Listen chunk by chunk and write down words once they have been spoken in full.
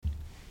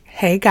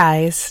Hey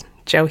guys,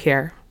 Joe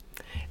here.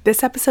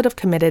 This episode of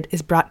Committed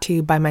is brought to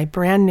you by my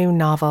brand new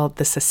novel,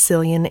 The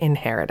Sicilian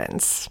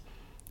Inheritance.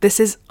 This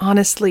is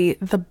honestly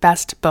the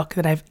best book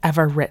that I've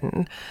ever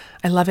written.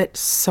 I love it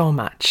so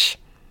much.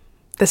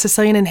 The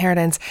Sicilian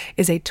Inheritance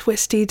is a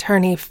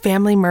twisty-turny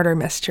family murder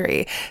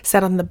mystery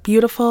set on the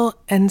beautiful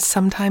and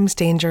sometimes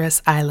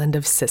dangerous island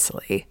of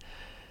Sicily.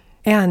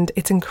 And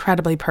it's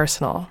incredibly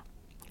personal.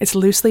 It's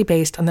loosely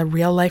based on the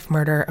real-life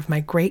murder of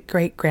my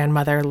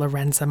great-great-grandmother,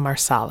 Lorenza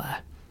Marsala.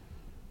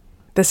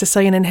 The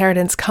Sicilian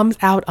Inheritance comes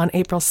out on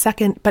April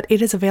 2nd, but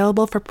it is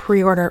available for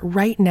pre-order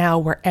right now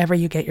wherever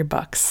you get your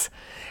books.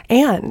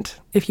 And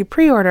if you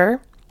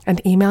pre-order and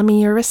email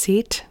me your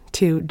receipt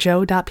to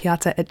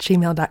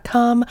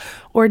joe.piazza@gmail.com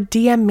or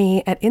DM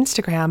me at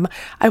Instagram,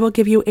 I will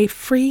give you a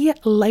free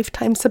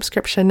lifetime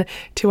subscription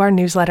to our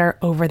newsletter,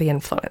 Over the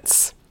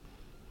Influence.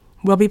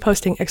 We'll be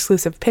posting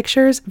exclusive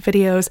pictures,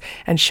 videos,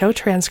 and show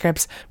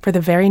transcripts for the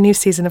very new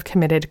season of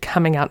Committed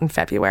coming out in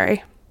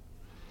February.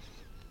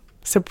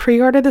 So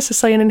pre-order The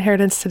Sicilian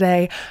Inheritance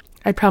today.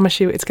 I promise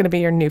you it's going to be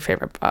your new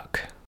favorite book.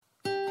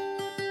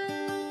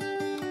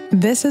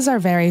 This is our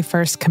very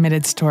first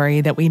Committed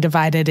story that we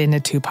divided into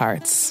two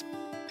parts.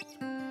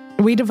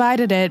 We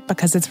divided it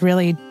because it's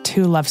really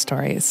two love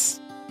stories.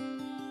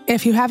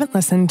 If you haven't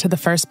listened to the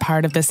first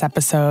part of this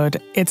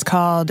episode, it's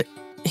called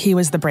He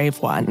Was the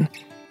Brave One.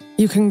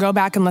 You can go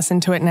back and listen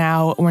to it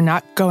now. We're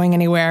not going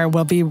anywhere.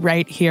 We'll be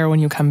right here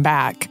when you come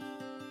back.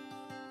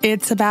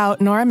 It's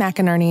about Nora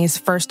McInerney's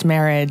first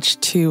marriage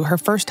to her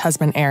first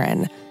husband,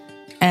 Aaron,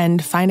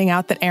 and finding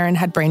out that Aaron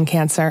had brain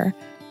cancer,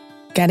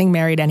 getting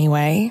married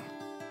anyway,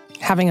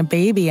 having a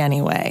baby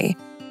anyway,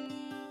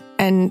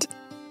 and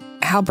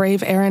how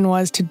brave Aaron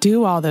was to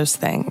do all those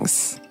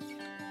things,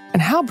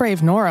 and how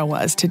brave Nora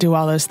was to do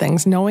all those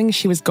things, knowing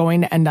she was going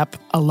to end up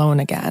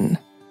alone again.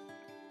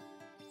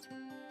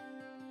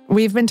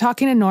 We've been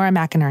talking to Nora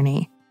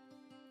McInerney.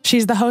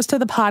 She's the host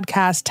of the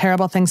podcast,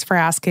 Terrible Things for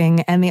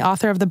Asking, and the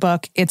author of the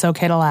book, It's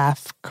Okay to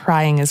Laugh,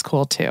 Crying is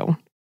Cool Too.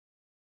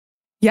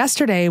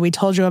 Yesterday, we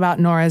told you about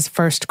Nora's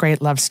first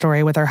great love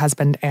story with her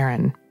husband,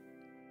 Aaron.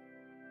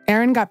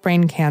 Aaron got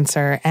brain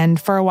cancer, and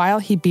for a while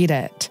he beat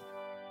it.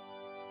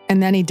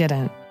 And then he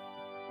didn't.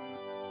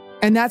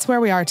 And that's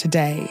where we are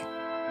today.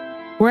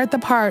 We're at the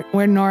part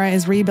where Nora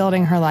is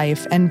rebuilding her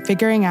life and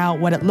figuring out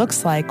what it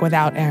looks like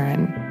without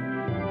Aaron.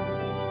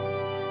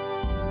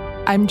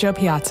 I'm Joe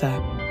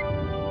Piazza.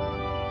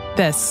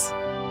 This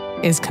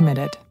is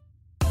Committed.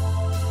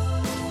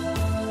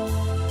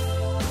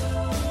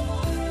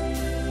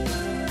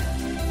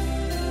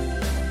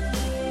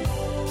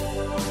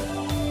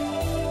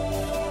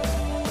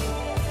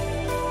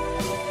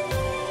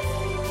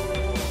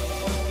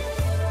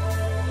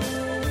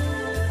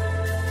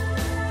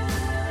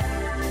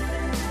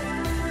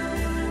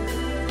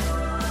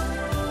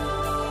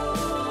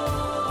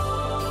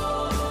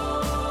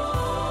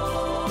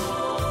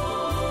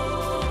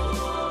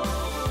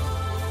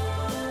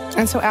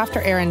 And so after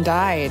Aaron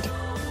died,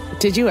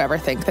 did you ever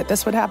think that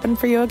this would happen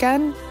for you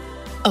again?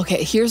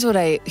 Okay, here's what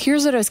I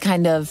was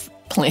kind of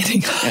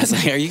planning on. I was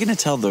like, are you going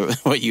to tell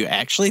what you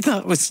actually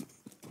thought was?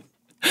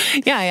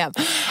 Yeah, I am.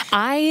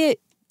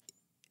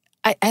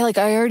 I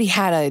already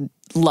had a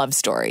love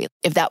story.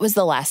 If that was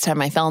the last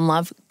time I fell in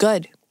love,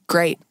 good,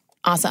 great,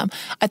 awesome.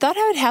 I thought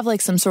I would have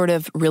like some sort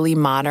of really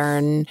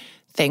modern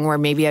thing where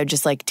maybe I would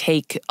just like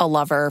take a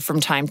lover from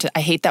time to, I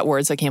hate that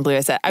word, so I can't believe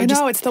I said it. I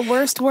know, it's the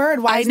worst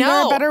word. Why isn't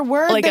there a better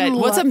word like than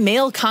what's a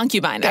male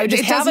concubine? I would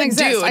just have a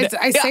dude.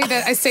 I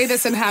say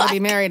this in How to Be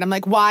Married. I'm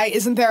like, why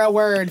isn't there a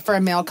word for a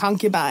male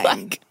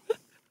concubine?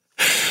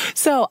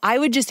 So I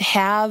would just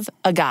have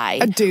a guy.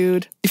 A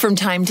dude. From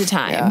time to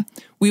time. Yeah.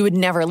 We would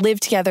never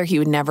live together. He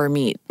would never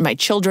meet my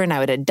children. I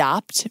would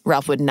adopt.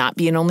 Ralph would not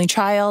be an only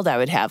child. I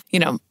would have,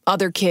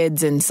 other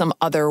kids in some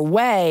other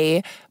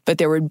way, but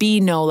there would be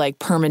no like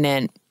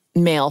permanent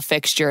male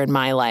fixture in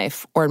my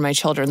life or in my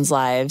children's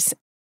lives.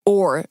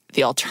 Or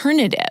the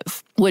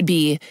alternative would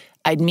be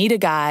I'd meet a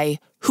guy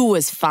who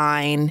was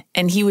fine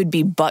and he would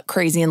be butt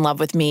crazy in love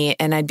with me.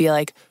 And I'd be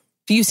like,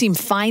 do you seem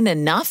fine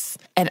enough?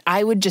 And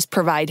I would just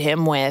provide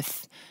him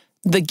with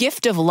the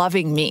gift of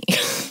loving me.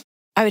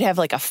 I would have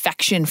like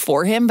affection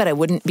for him, but I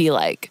wouldn't be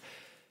like,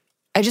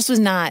 I did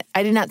not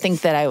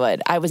think that I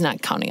would. I was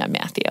not counting on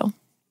Matthew.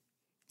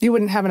 You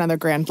wouldn't have another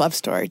grand love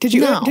story. Did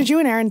you? No. Did you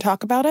and Aaron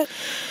talk about it?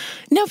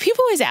 No,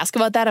 people always ask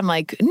about that. I'm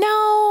like,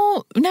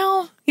 no,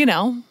 no,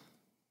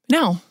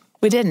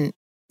 we didn't.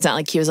 It's not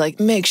like he was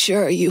like, make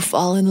sure you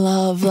fall in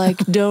love. Like,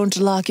 don't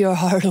lock your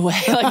heart away.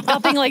 Like,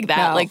 nothing like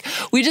that. No. Like,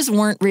 we just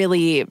weren't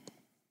really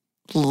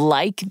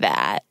like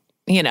that.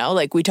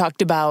 Like we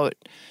talked about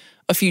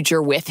a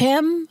future with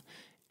him.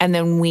 And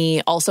then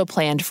we also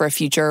planned for a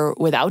future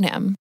without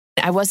him.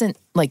 I wasn't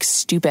like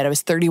stupid. I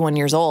was 31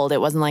 years old. It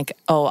wasn't like,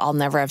 oh, I'll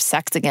never have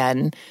sex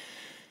again.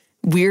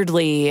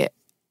 Weirdly,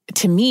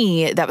 to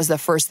me, that was the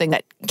first thing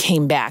that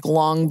came back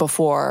long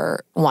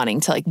before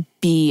wanting to like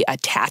be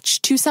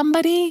attached to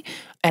somebody.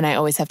 And I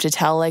always have to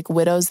tell like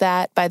widows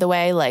that, by the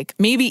way, like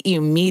maybe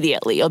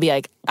immediately you'll be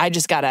like, I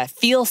just got to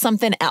feel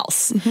something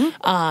else.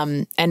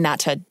 And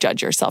not to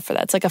judge yourself for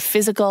that. It's like a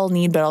physical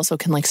need, but also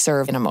can like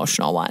serve an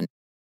emotional one.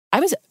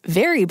 I was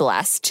very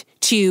blessed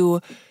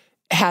to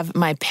have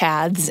my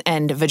paths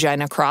and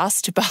vagina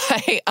crossed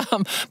by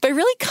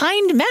really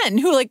kind men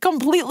who like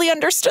completely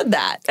understood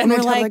that. And we're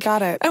totally like,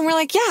 got it. And we're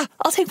like, yeah,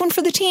 I'll take one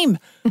for the team.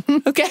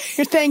 Okay.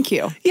 Thank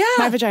you. Yeah.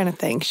 My vagina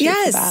thanks you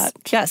for that.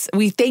 Yes.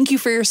 We thank you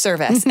for your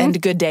service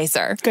and good day,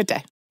 sir. Good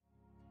day.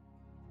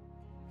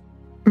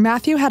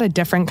 Matthew had a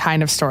different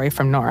kind of story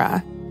from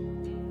Nora.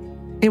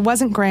 It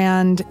wasn't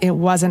grand. It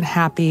wasn't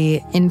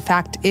happy. In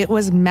fact, it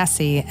was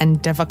messy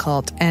and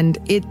difficult, and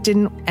it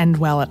didn't end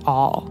well at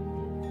all.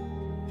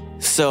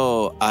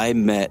 So I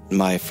met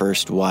my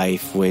first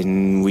wife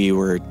when we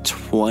were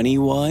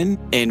 21,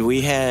 and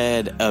we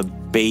had a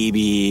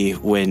baby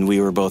when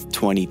we were both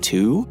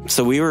 22.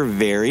 So we were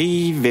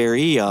very,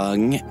 very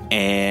young.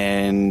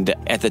 And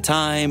at the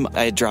time,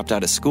 I had dropped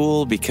out of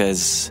school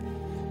because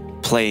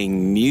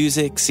playing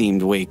music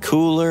seemed way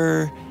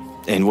cooler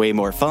and way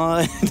more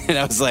fun. And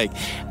I was like,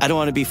 I don't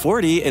want to be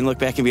 40 and look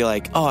back and be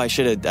like, oh, I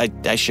should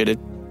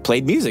have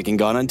played music and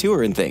gone on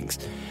tour and things.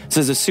 So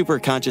it was a super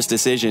conscious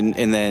decision.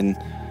 And then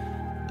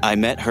I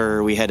met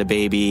her, we had a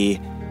baby,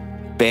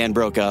 band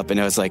broke up,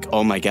 and I was like,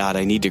 oh my God,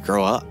 I need to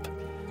grow up.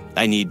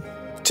 I need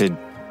to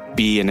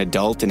be an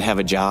adult and have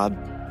a job.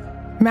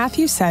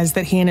 Matthew says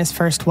that he and his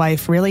first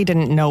wife really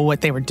didn't know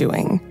what they were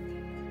doing,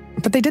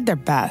 but they did their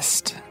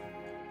best.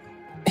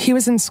 He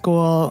was in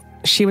school,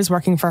 she was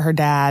working for her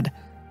dad.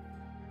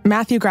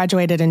 Matthew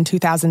graduated in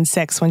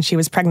 2006 when she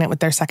was pregnant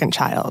with their second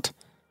child,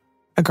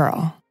 a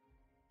girl.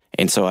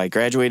 And so I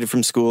graduated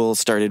from school,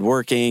 started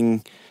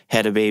working,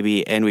 had a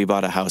baby, and we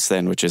bought a house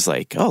then, which is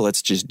like, oh,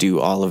 let's just do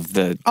all of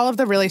the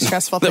really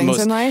stressful things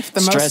in life.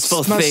 The most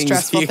stressful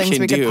things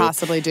we could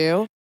possibly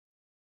do.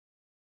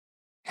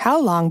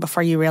 How long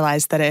before you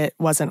realized that it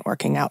wasn't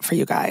working out for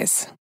you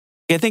guys?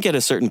 I think at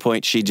a certain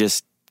point, she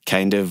just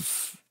kind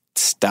of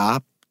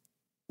stopped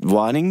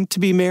wanting to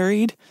be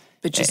married.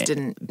 But just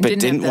didn't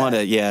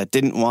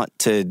want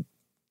to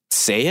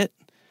say it.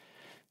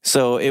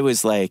 So it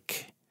was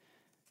like,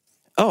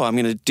 oh, I'm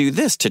going to do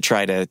this to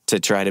try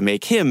to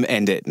make him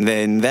end it. And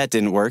then that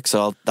didn't work,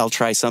 so I'll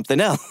try something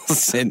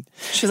else. And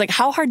she was like,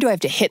 how hard do I have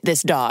to hit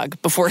this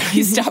dog before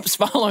he stops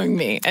following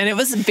me? And it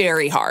was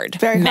very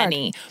hard.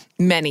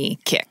 Many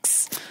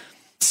kicks.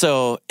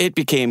 So it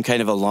became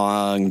kind of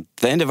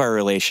the end of our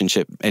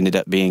relationship ended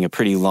up being a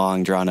pretty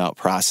long, drawn-out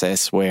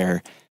process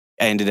where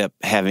I ended up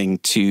having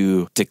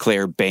to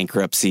declare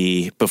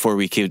bankruptcy before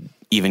we could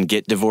even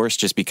get divorced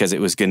just because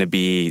it was going to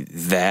be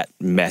that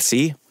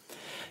messy.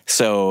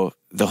 So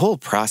the whole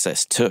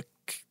process took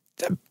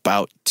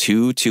about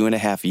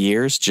 2.5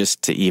 years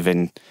just to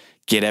even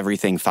get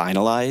everything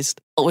finalized.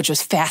 Which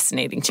was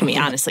fascinating to me,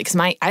 honestly,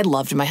 because I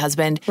loved my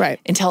husband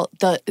until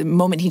the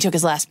moment he took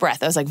his last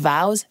breath. I was like,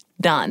 vows,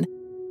 done.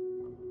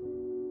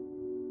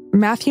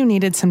 Matthew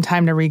needed some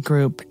time to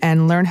regroup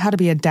and learn how to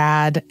be a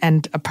dad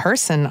and a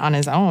person on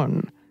his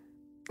own.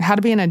 How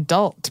to be an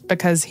adult,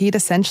 because he'd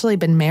essentially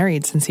been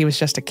married since he was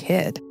just a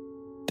kid.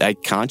 I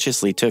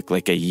consciously took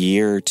like a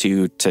year or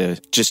two to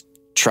just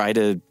try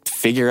to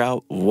figure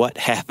out what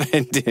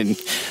happened and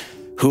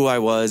who I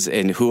was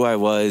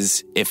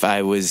if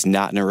I was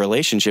not in a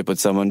relationship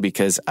with someone,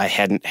 because I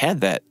hadn't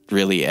had that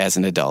really as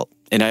an adult.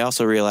 And I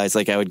also realized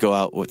I would go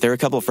out there were a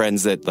couple of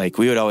friends that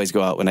we would always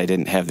go out when I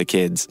didn't have the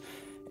kids.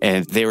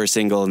 And they were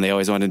single and they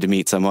always wanted to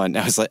meet someone.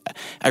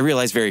 I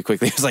realized very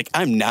quickly, I was like,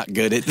 I'm not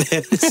good at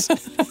this.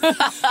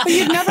 But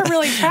you'd never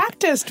really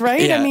practiced, right?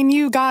 Yeah. I mean,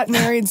 you got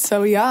married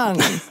so young.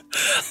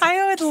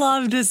 I would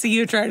love to see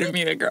you try to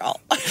meet a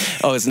girl.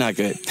 Oh, it's not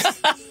good.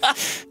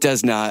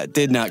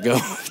 Did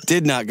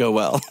not go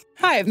well.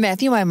 Hi,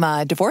 Matthew.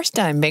 I'm divorced.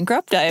 I'm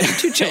bankrupt. I have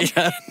 2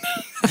 children.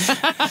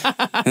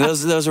 And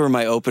those were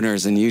my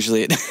openers, and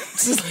usually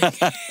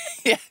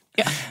Yeah.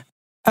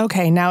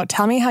 Okay, now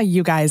tell me how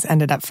you guys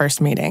ended up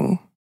first meeting.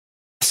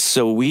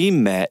 So we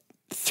met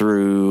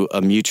through a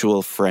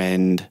mutual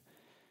friend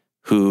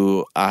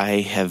who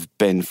I have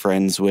been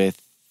friends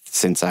with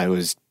since I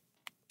was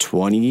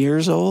 20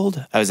 years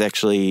old. I was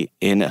actually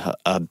in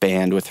a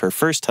band with her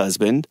first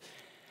husband,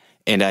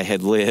 and I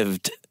had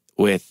lived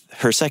with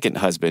her second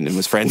husband and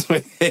was friends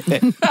with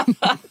him.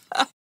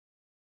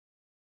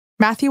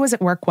 Matthew was at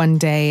work one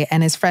day,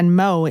 and his friend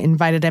Mo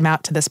invited him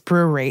out to this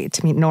brewery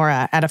to meet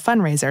Nora at a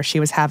fundraiser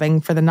she was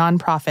having for the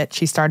nonprofit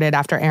she started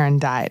after Aaron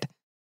died.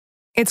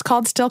 It's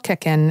called Still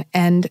Kickin',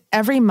 and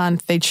every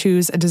month they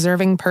choose a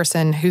deserving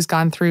person who's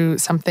gone through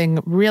something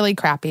really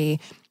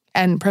crappy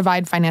and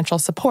provide financial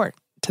support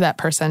to that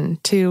person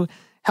to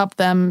help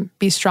them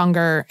be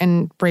stronger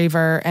and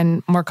braver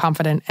and more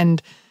confident,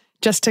 and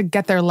just to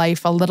get their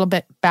life a little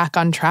bit back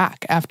on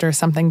track after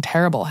something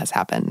terrible has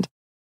happened.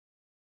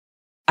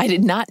 I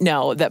did not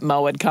know that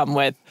Mo had come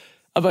with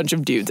a bunch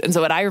of dudes. And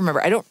so what I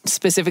remember, I don't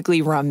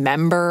specifically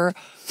remember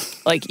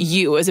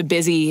you as a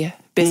busy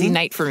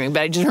night for me,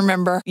 but I just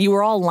remember you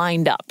were all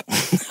lined up.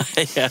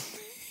 Yeah.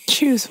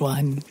 Choose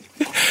one.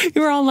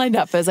 You were all lined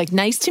up. I was like,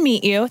 nice to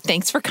meet you.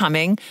 Thanks for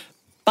coming.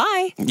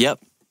 Bye. Yep.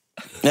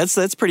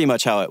 That's pretty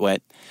much how it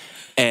went.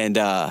 And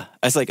I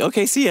was like,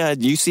 okay, see ya.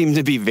 You seem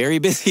to be very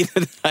busy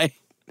tonight.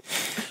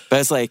 But I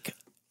was like,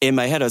 in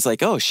my head, I was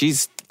like, oh,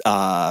 she's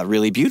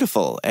really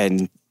beautiful.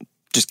 And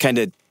just kind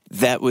of,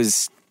 that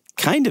was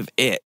kind of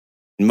it.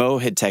 Mo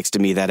had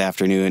texted me that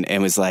afternoon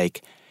and was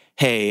like,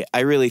 hey,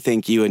 I really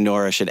think you and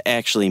Nora should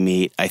actually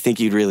meet. I think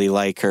you'd really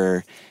like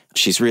her.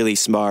 She's really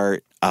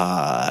smart.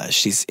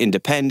 She's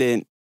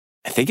independent.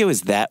 I think it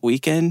was that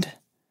weekend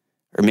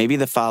or maybe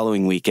the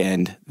following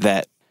weekend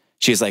that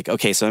she was like,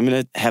 okay, so I'm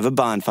going to have a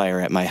bonfire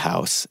at my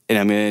house and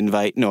I'm going to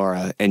invite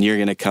Nora and you're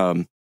going to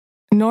come.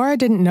 Nora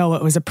didn't know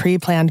it was a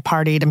pre-planned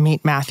party to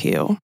meet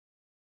Matthew.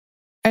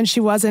 And she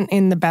wasn't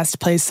in the best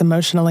place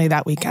emotionally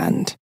that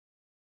weekend.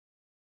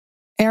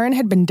 Aaron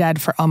had been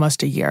dead for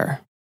almost a year.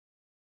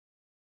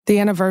 The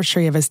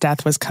anniversary of his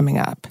death was coming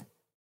up.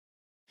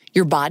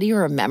 Your body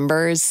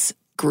remembers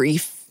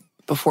grief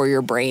before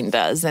your brain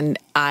does. And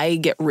I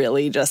get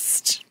really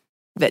just,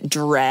 that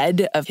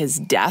dread of his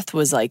death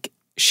was like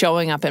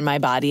showing up in my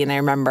body. And I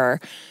remember,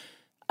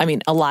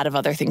 a lot of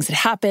other things had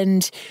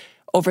happened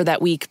over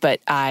that week, but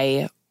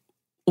I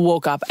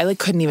woke up, I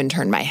couldn't even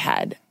turn my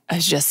head. I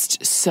was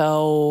just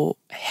so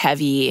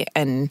heavy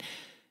and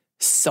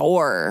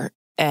sore.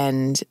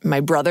 And my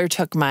brother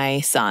took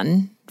my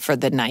son for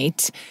the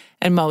night.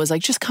 And Mo was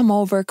like, just come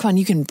over. Come on,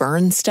 you can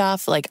burn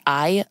stuff.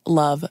 I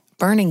love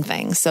burning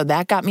things. So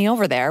that got me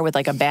over there with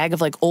a bag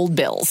of old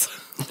bills,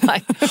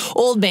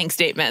 old bank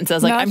statements. I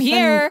was like, I'm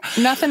here.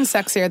 Nothing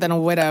sexier than a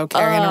widow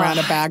carrying around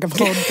a bag of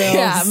old bills.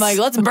 Yeah, I'm like,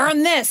 let's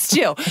burn this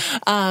too.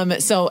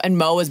 And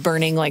Mo was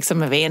burning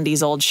some of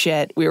Andy's old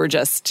shit. We were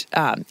just,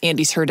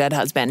 Andy's her dead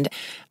husband.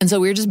 And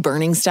so we were just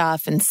burning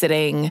stuff and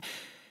sitting.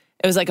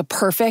 It was a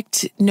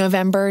perfect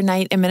November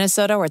night in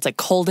Minnesota where it's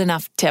cold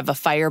enough to have a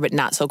fire, but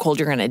not so cold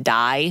you're going to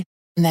die.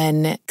 And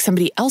then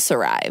somebody else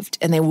arrived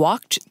and they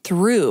walked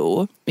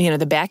through,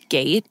 the back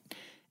gate,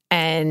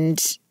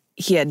 and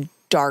he had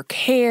dark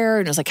hair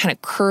and it was kind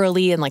of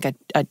curly and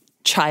a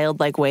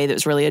childlike way that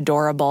was really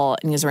adorable.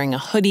 And he was wearing a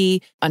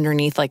hoodie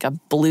underneath a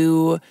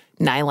blue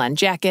nylon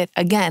jacket,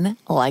 again,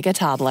 like a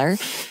toddler.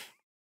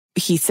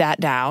 He sat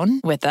down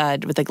with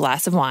a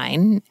glass of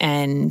wine,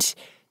 and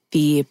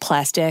the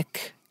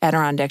plastic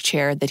Adirondack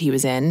chair that he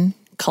was in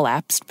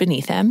collapsed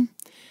beneath him.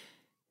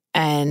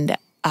 And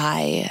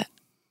I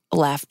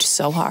laughed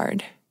so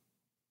hard.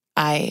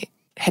 I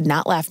had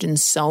not laughed in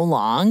so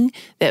long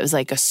that it was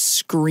a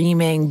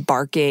screaming,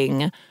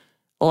 barking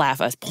laugh.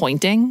 I was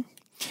pointing.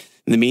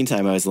 In the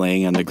meantime, I was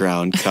laying on the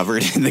ground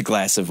covered in the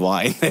glass of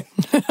wine that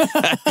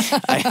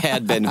I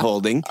had been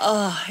holding.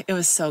 Oh, it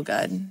was so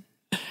good.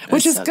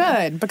 Which is so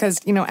good because,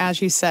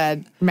 as you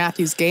said,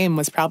 Matthew's game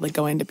was probably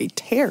going to be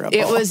terrible.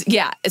 It was,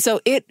 yeah.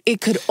 So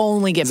it could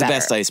only get better. The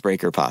best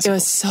icebreaker possible. It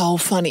was so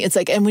funny. It's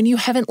and when you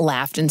haven't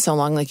laughed in so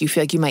long, you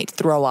feel like you might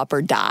throw up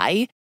or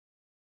die.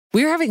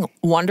 We were having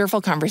wonderful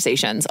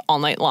conversations all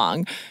night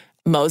long.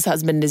 Mo's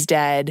husband is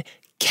dead.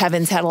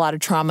 Kevin's had a lot of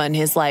trauma in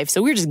his life.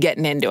 So we were just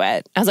getting into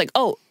it. I was like,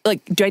 oh,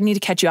 do I need to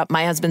catch you up?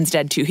 My husband's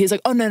dead too. He's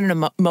like, oh,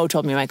 no. Mo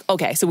told me. I'm like,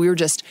 okay. So we were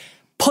just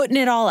putting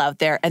it all out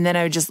there. And then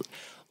I would just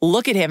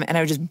look at him and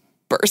I would just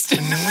burst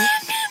into it.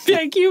 Be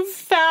like, you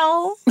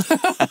fell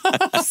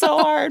so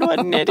hard. What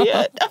an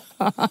idiot.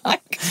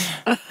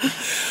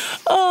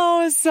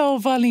 Oh, it's so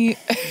funny.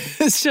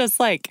 It's just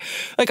like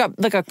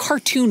a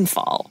cartoon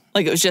fall.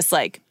 It was just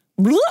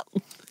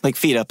bloop.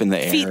 Feet up in the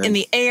air. Feet in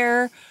the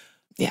air.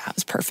 Yeah, it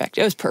was perfect.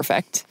 It was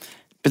perfect.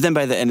 But then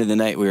by the end of the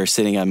night, we were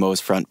sitting on Mo's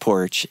front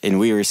porch and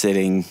we were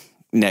sitting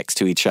next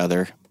to each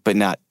other, but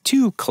not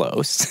too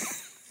close.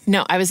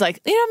 No, I was like,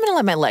 I'm going to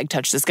let my leg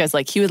touch this guy's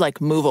he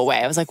would move away.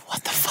 I was like,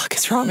 what the fuck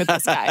is wrong with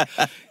this guy?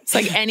 It's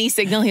any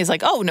signal. He's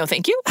like, oh, no,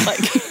 thank you.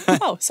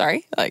 Oh,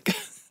 sorry.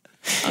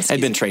 I'd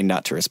been trained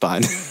not to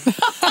respond.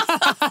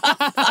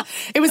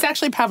 It was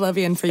actually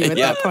Pavlovian for you at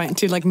that point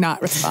to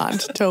not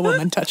respond to a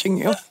woman touching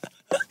you.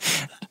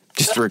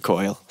 Just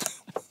recoil.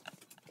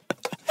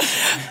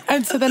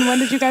 And so then when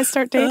did you guys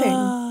start dating?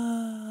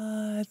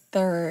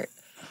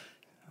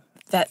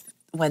 That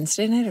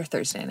Wednesday night or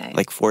Thursday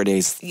night? 4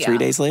 days, 3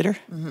 days later?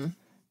 Mm-hmm.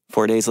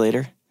 4 days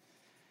later?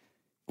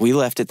 We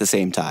left at the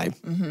same time.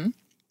 Mm-hmm.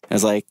 I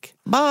was like,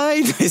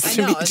 bye. Nice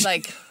to meet you. I was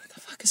like, what the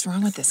fuck is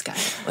wrong with this guy?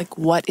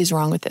 What is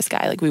wrong with this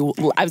guy?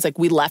 I was like,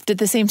 we left at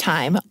the same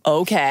time.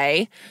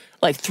 Okay.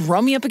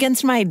 Throw me up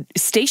against my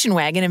station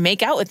wagon and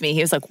make out with me.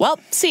 He was like, well,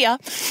 see ya.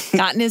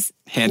 Got in his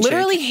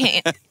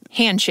literally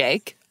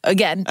handshake.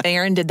 Again,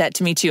 Aaron did that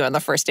to me too on the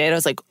first date. I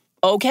was like,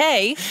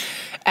 okay.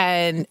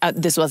 And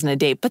this wasn't a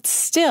date, but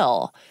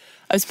still,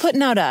 I was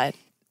putting out a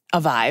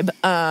vibe.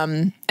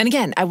 And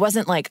again, I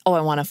wasn't I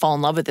want to fall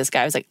in love with this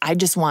guy. I was like,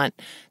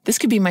 this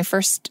could be my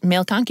first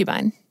male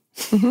concubine.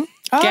 Mm-hmm.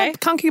 Okay.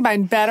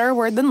 Concubine, better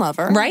word than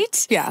lover.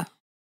 Right? Yeah.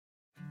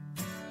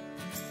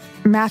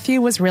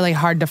 Matthew was really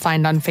hard to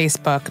find on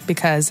Facebook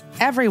because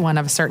everyone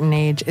of a certain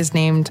age is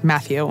named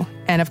Matthew.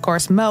 And of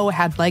course, Mo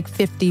had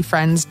 50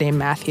 friends named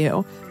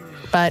Matthew.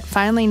 But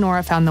finally,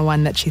 Nora found the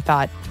one that she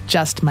thought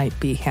just might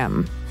be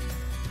him.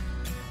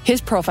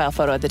 His profile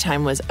photo at the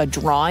time was a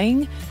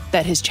drawing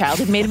that his child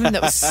had made of him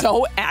that was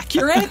so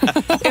accurate.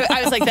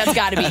 I was like, that's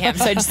got to be him.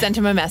 So I just sent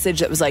him a message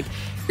that was like,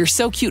 you're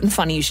so cute and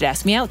funny, you should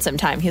ask me out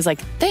sometime. He's like,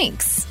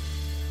 thanks.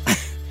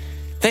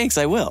 Thanks,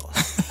 I will.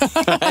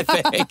 I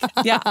think.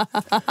 Yeah.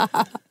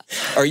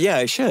 Or yeah,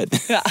 I should.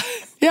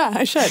 Yeah,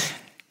 I should.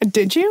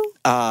 Did you?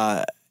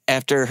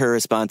 After her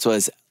response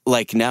was,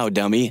 like now,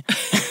 dummy.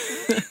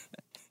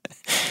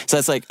 So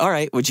it's like, all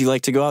right, would you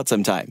like to go out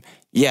sometime?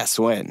 Yes,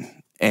 when?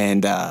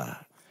 And I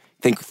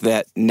think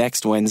that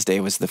next Wednesday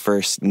was the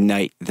first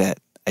night that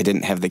I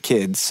didn't have the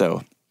kids.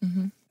 So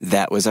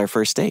that was our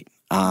first date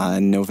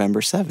on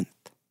November 7th.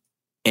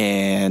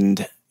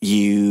 And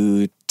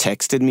you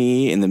texted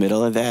me in the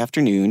middle of the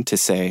afternoon to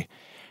say,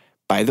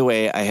 by the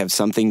way, I have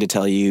something to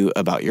tell you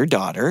about your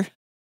daughter.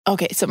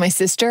 Okay, so my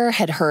sister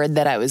had heard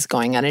that I was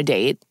going on a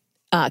date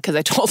because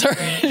I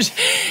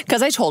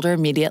told her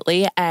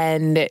immediately,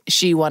 and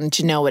she wanted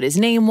to know what his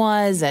name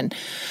was and,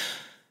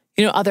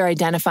 you know, other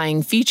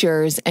identifying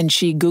features. And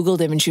she Googled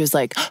him and she was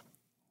like,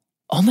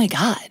 oh my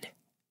God,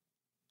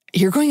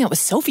 you're going out with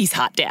Sophie's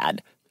hot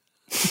dad.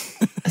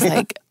 I was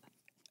like,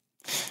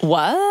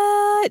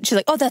 what? She's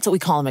like, oh, that's what we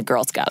call him at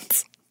Girl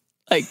Scouts.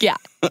 Like, yeah,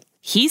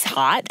 he's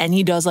hot and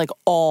he does like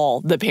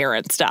all the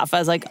parent stuff. I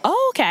was like,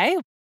 oh, okay.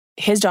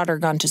 His daughter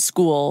had gone to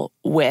school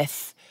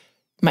with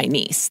my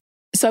niece.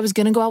 So I was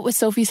going to go out with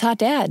Sophie's hot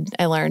dad,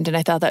 I learned. And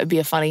I thought that would be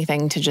a funny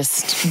thing to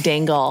just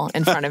dangle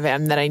in front of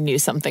him, that I knew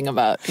something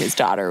about his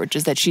daughter, which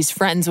is that she's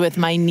friends with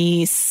my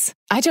niece.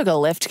 I took a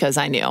Lyft because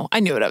I knew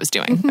what I was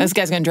doing. This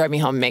guy's going to drive me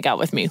home and make out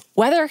with me,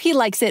 whether he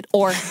likes it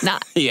or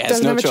not. He has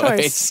Doesn't no have a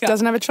choice.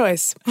 Doesn't have a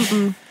choice.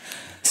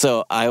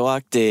 So I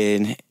walked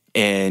in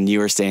and you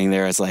were standing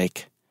there. I was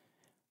like,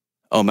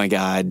 oh my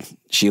God,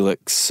 she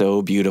looks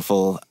so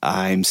beautiful.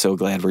 I'm so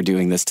glad we're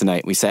doing this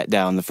tonight. We sat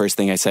down. The first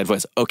thing I said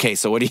was, okay,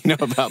 so what do you know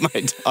about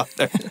my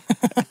daughter?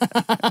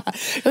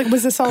 Like,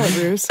 was this all a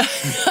ruse?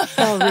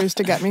 All a ruse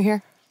to get me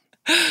here?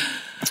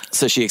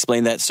 So she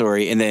explained that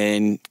story, and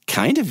then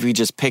kind of we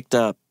just picked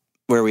up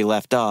where we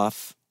left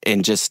off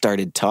and just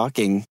started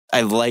talking.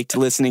 I liked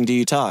listening to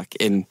you talk,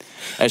 and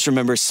I just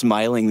remember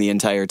smiling the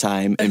entire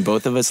time and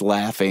both of us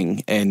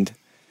laughing, and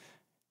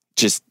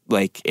just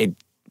like it.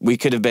 We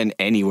could have been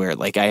anywhere.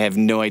 Like, I have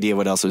no idea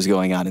what else was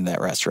going on in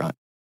that restaurant.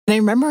 And I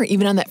remember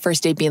even on that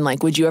first date being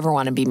like, would you ever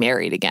want to be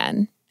married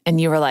again? And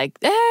you were like,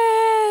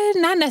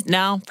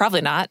 no,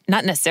 probably not.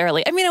 Not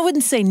necessarily. I mean, I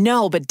wouldn't say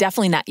no, but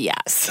definitely not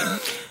yes.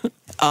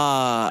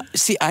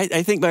 See,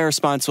 I think my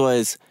response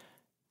was,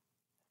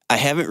 I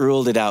haven't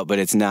ruled it out, but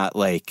it's not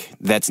like,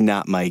 that's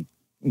not my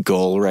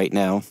goal right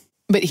now.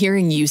 But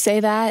hearing you say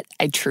that,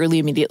 I truly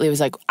immediately was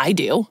like, I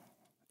do.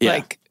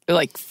 Yeah.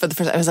 Like for the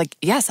first, I was like,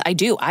 yes, I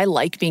do. I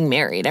like being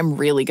married. I'm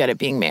really good at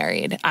being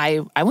married.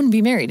 I wouldn't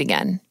be married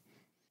again.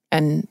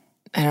 And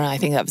I don't know, I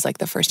think that was like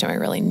the first time I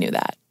really knew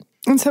that.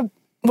 And so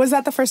was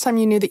that the first time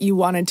you knew that you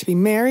wanted to be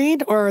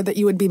married, or that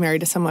you would be married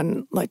to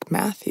someone like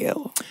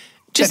Matthew?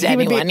 Just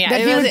anyone, yeah.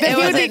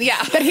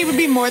 That he would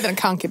be more than a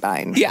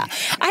concubine. Yeah.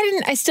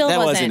 That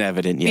wasn't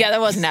evident yet. Yeah,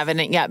 that wasn't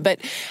evident yet. But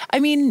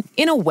I mean,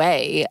 in a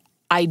way,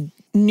 I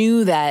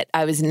knew that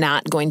I was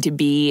not going to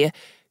be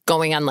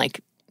going on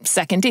like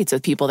second dates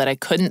with people that I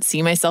couldn't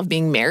see myself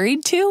being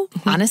married to.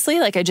 Honestly,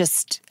 like I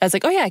was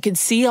like, oh yeah, I could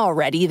see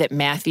already that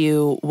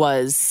Matthew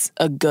was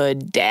a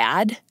good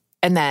dad,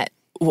 and that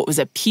what was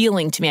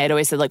appealing to me, I'd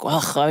always said like, well,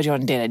 why would you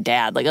want to date a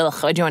dad? Like, why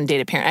would you want to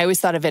date a parent? I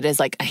always thought of it as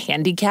like a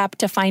handicap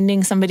to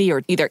finding somebody,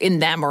 or either in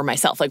them or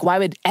myself. Like, why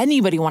would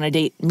anybody want to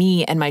date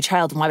me and my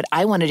child? And why would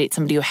I want to date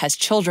somebody who has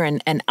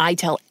children? And I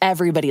tell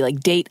everybody, like,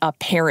 date a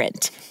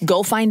parent.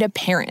 Go find a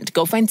parent.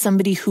 Go find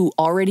somebody who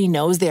already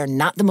knows they are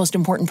not the most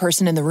important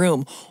person in the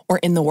room or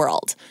in the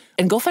world.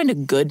 And go find a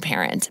good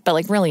parent. But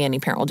like really any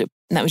parent will do.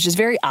 And that was just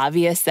very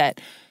obvious that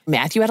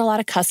Matthew had a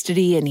lot of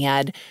custody, and he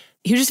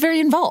was just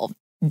very involved.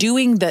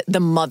 Doing the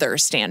mother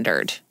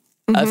standard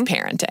of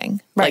parenting,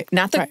 Right. like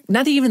not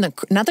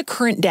the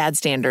current dad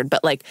standard,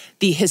 but like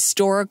the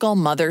historical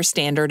mother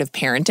standard of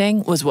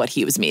parenting was what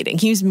he was meeting.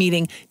 He was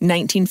meeting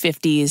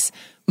 1950s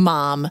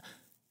mom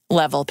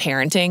level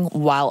parenting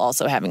while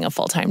also having a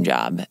full-time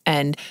job.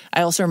 And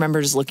I also remember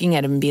just looking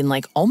at him and being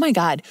like, oh my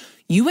God,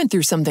 you went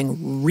through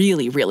something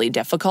really, really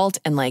difficult,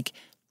 and like,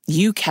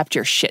 you kept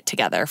your shit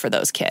together for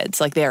those kids.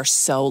 Like, they are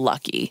so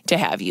lucky to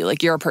have you.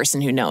 Like, you're a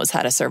person who knows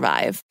how to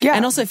survive. Yeah.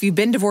 And also, if you've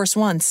been divorced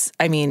once,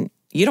 I mean,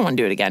 you don't want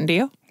to do it again, do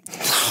you?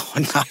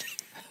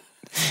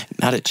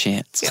 Not a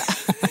chance.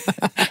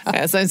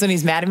 Yeah, sometimes when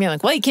he's mad at me, I'm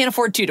like, well, you can't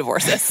afford 2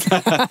 divorces.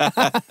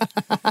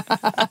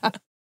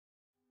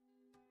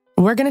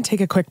 We're going to take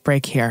a quick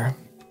break here.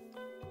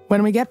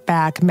 When we get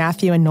back,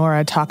 Matthew and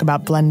Nora talk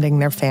about blending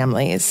their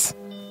families.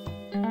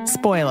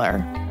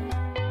 Spoiler,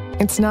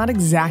 it's not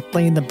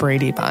exactly the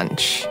Brady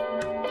Bunch.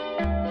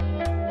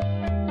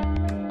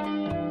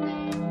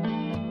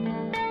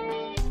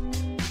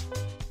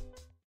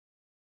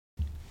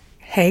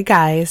 Hey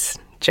guys,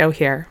 Joe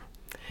here.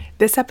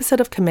 This episode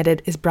of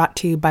Committed is brought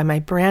to you by my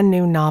brand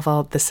new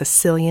novel, The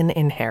Sicilian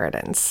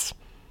Inheritance.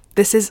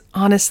 This is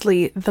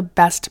honestly the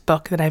best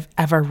book that I've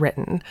ever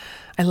written.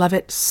 I love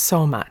it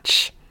so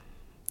much.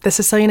 The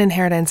Sicilian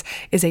Inheritance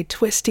is a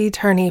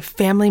twisty-turny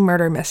family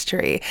murder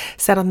mystery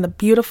set on the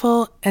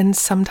beautiful and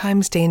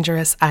sometimes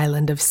dangerous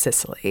island of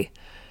Sicily.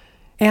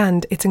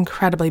 And it's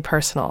incredibly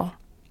personal.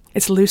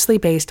 It's loosely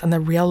based on the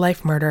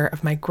real-life murder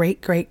of my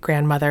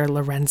great-great-grandmother,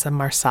 Lorenza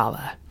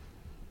Marsala.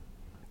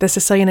 The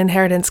Sicilian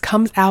Inheritance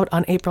comes out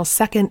on April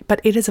 2nd,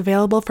 but it is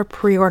available for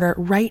pre-order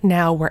right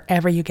now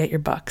wherever you get your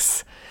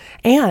books.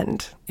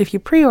 And if you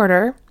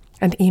pre-order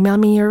and email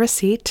me your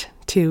receipt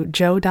to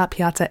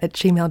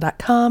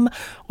joe.piazza@gmail.com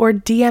or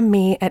DM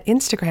me at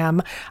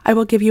Instagram, I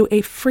will give you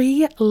a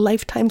free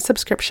lifetime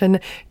subscription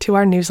to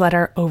our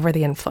newsletter Over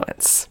the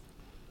Influence.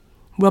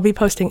 We'll be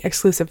posting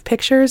exclusive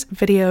pictures,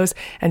 videos,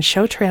 and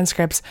show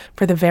transcripts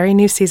for the very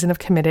new season of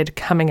Committed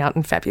coming out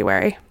in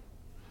February.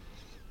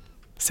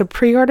 So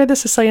pre-order The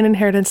Sicilian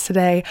Inheritance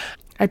today.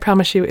 I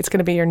promise you it's going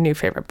to be your new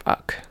favorite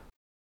book.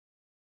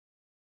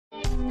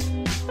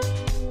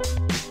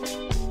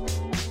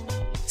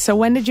 So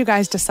when did you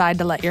guys decide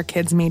to let your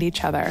kids meet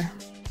each other?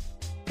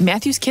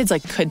 Matthew's kids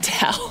could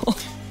tell.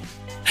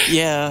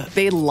 Yeah.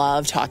 They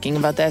love talking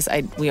about this.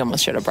 We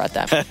almost should have brought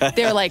them.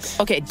 They were like,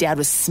 okay, Dad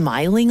was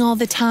smiling all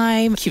the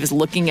time. He was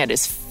looking at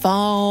his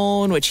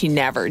phone, which he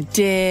never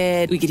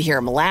did. We could hear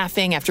him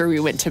laughing after we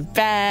went to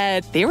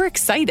bed. They were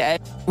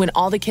excited. When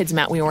all the kids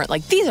met, we weren't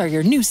like, these are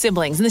your new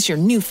siblings and this is your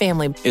new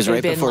family. It was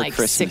right before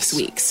Christmas. 6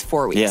 weeks,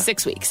 4 weeks,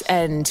 6 weeks.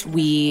 And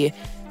we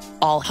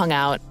all hung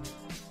out.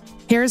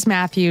 Here's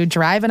Matthew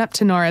driving up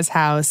to Nora's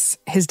house.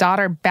 His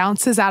daughter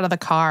bounces out of the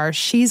car.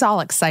 She's all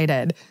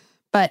excited.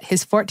 But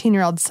his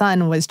 14-year-old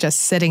son was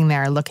just sitting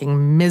there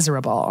looking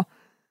miserable.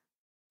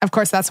 Of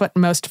course, that's what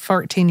most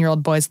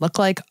 14-year-old boys look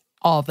like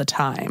all the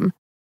time.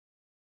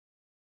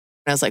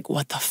 I was like,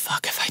 what the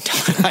fuck have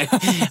I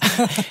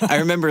done? I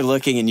remember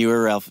looking and you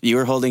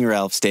were holding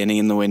Ralph standing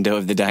in the window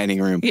of the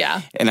dining room.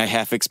 Yeah. And I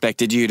half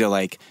expected you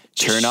to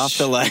turn off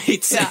the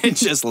lights and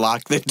just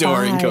lock the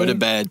door and go to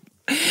bed.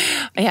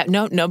 Yeah,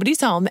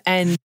 nobody's home.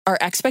 And our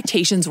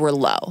expectations were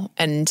low.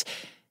 And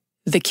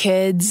the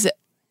kids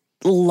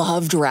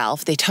loved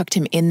Ralph. They tucked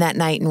him in that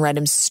night and read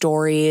him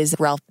stories.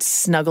 Ralph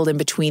snuggled in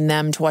between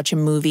them to watch a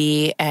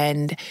movie.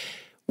 And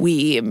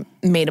we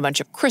made a bunch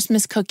of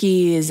Christmas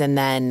cookies. And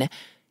then,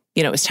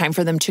 it was time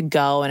for them to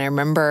go. And I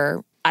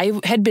remember I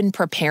had been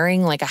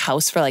preparing a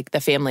house for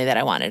the family that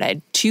I wanted. I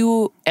had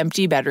 2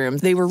 empty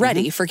bedrooms. They were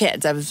ready for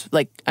kids. I was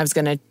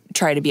going to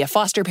try to be a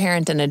foster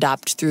parent and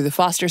adopt through the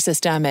foster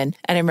system. And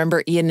I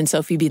remember Ian and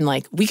Sophie being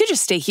like, we could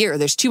just stay here.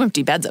 There's 2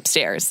 empty beds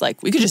upstairs.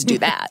 We could just do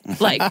that.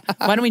 Why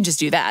don't we just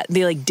do that?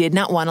 They did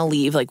not want to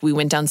leave. We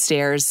went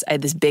downstairs. I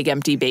had this big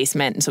empty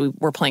basement. And so we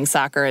were playing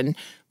soccer and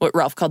what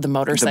Ralph called the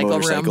motorcycle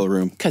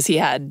room. Because he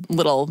had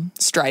little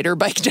Strider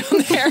bike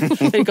down there.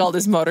 They called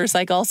his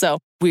motorcycle. So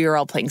we were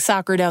all playing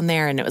soccer down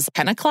there and it was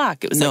 10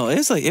 o'clock. It was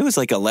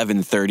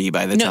 11:30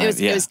 by the time.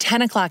 It was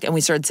 10 o'clock and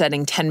we started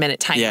setting 10-minute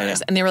timers. Yeah.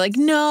 And they were like,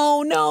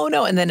 no.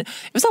 And then it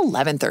was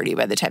 11:30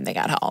 by the time they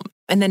got home.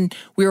 And then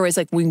we were always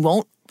like, we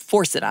won't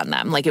force it on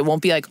them. It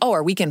won't be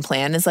our weekend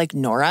plan is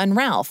Nora and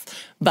Ralph.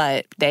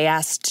 But they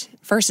asked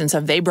first. And so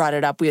if they brought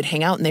it up, we would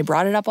hang out and they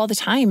brought it up all the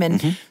time.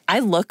 And I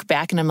look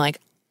back and I'm like,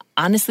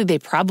 honestly, they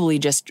probably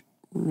just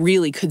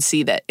really could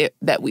see that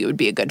we would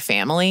be a good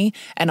family.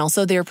 And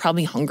also they were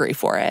probably hungry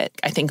for it.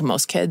 I think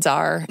most kids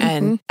are.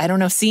 And I don't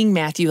know, seeing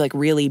Matthew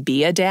really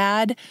be a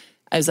dad,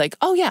 I was like,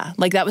 oh yeah,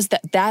 that was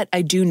that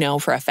I do know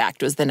for a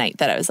fact was the night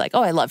that I was like,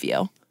 oh, I love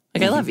you.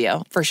 I love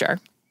you for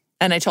sure.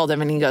 And I told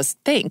him and he goes,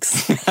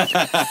 thanks.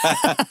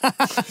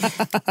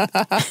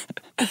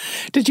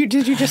 Did you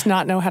just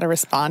not know how to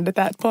respond at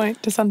that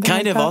point to something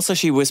kind like of that? Also,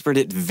 she whispered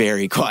it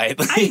very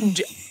quietly. I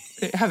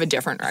have a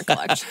different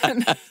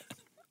recollection.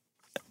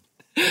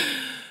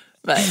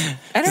 But I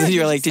don't know. So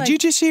you're like, did you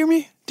just hear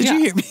me? Did you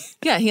hear me?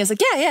 Yeah, he was like,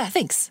 yeah,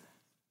 thanks.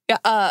 Yeah,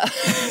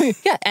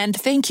 yeah, and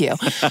thank you.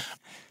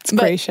 It's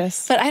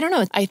gracious. But I don't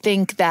know. I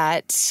think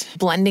that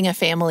blending a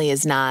family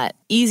is not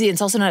easy.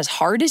 It's also not as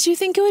hard as you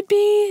think it would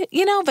be,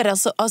 but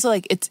also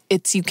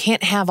it's you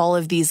can't have all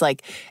of these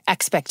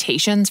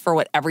expectations for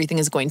what everything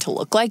is going to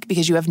look like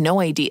because you have no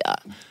idea.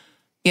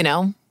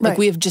 Right.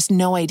 We have just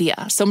no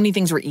idea. So many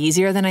things were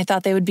easier than I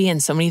thought they would be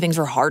and so many things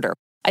were harder.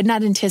 I'd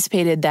not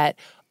anticipated that,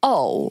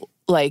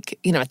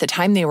 at the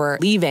time they were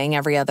leaving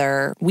every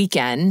other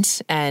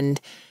weekend and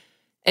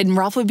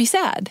Ralph would be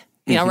sad.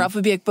 Ralph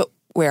would be like, but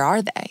where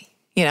are they?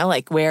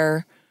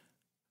 Where,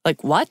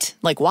 what?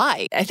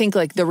 Why? I think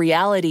the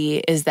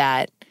reality is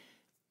that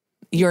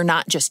you're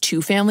not just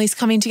 2 families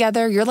coming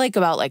together. You're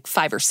about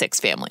 5 or 6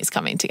 families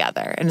coming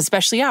together. And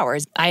especially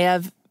ours. I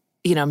have,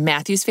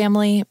 Matthew's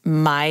family,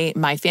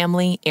 my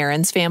family,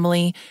 Aaron's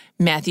family,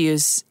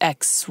 Matthew's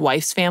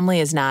ex-wife's family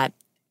is not,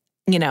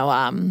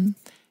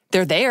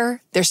 they're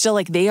there. They're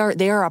still they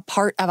are a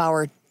part of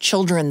our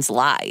children's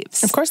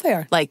lives. Of course they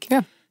are.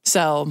 Yeah.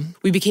 So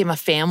we became a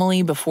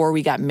family before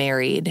we got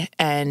married.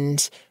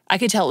 And I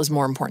could tell it was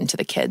more important to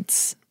the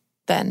kids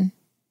than,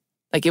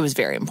 it was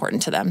very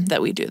important to them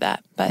that we do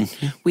that. But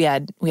we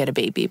had a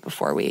baby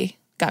before we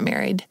got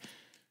married.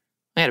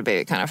 I had a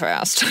baby kind of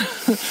fast.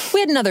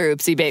 We had another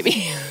oopsie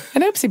baby.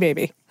 An oopsie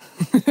baby.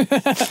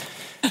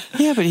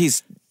 Yeah, but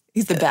he's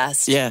the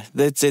best. Yeah,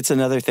 it's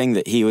another thing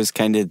that he was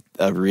kind of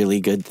a really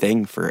good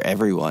thing for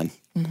everyone.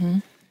 Mm-hmm.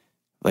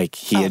 Like,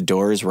 he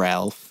adores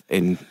Ralph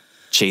and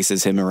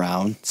chases him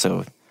around.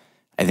 So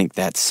I think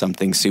that's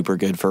something super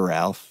good for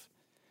Ralph.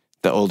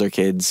 The older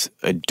kids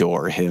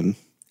adore him.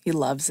 He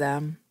loves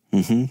them.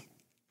 Mm-hmm.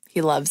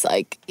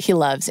 He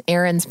loves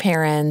Aaron's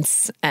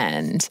parents,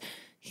 and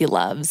he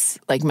loves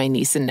like my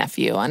niece and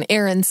nephew on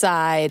Aaron's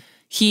side.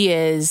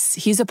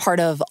 He's a part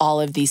of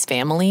all of these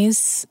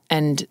families,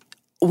 and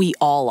we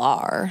all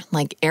are.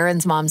 Like,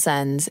 Aaron's mom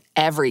sends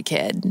every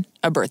kid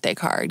a birthday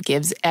card,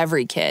 gives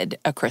every kid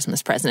a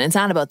Christmas present. It's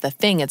not about the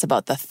thing, it's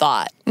about the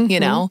thought, you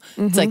know?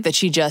 Mm-hmm. It's like that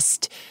she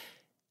just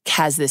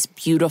has this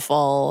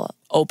beautiful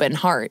open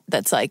heart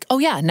that's like, oh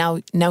yeah,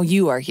 now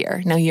you are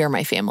here. Now you're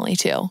my family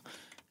too.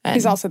 And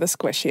he's also the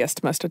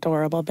squishiest, most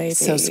adorable baby.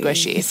 so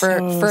squishy.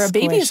 For a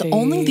baby who's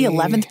only the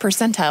 11th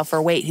percentile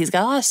for weight, he's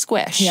got a lot of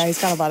squish. Yeah,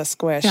 he's got a lot of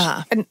squish.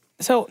 Yeah. And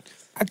so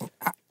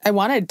I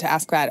wanted to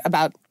ask that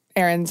about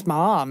Aaron's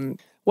mom.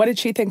 What did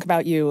she think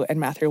about you and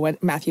Matthew? When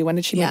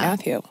did she meet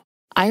Matthew?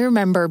 I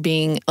remember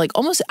being like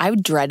I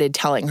dreaded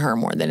telling her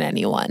more than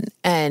anyone.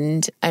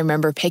 And I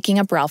remember picking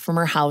up Ralph from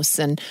her house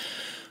and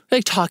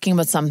like talking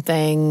about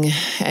something,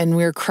 and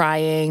we were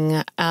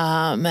crying.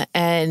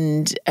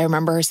 And I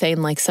remember her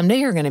saying, like, someday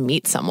you're going to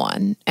meet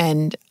someone,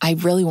 and I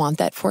really want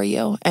that for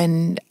you.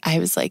 And I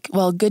was like,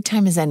 well, good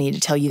time as any to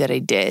tell you that I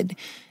did.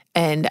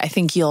 And I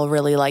think you'll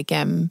really like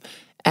him.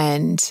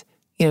 And,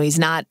 you know, he's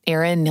not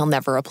Aaron. He'll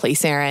never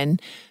replace Aaron.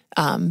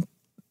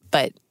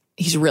 But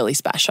he's really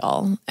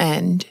special.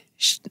 And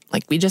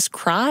we just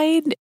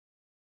cried.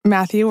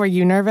 Matthew, were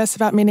you nervous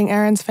about meeting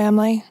Aaron's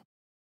family?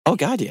 Oh,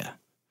 God, yeah.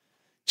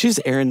 She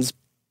was Aaron's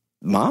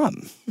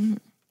mom. Mm-hmm.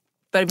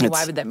 But I mean,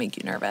 why would that make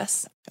you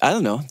nervous? I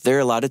don't know. There are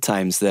a lot of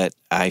times that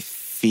I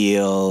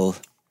feel,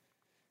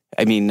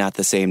 I mean, not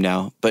the same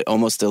now, but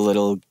almost a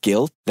little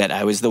guilt that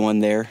I was the one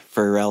there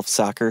for Ralph's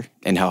soccer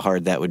and how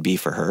hard that would be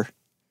for her.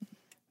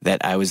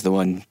 That I was the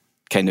one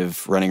kind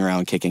of running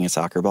around kicking a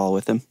soccer ball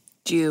with him.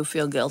 Do you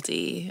feel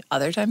guilty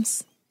other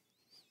times?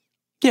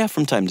 Yeah,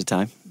 from time to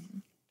time.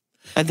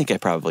 I think I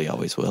probably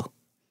always will.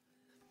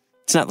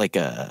 It's not like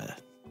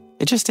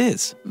it just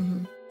is.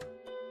 Mm-hmm.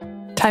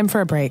 Time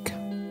for a break.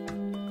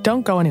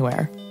 Don't go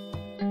anywhere.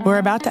 We're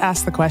about to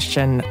ask the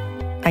question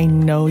I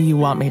know you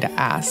want me to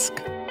ask.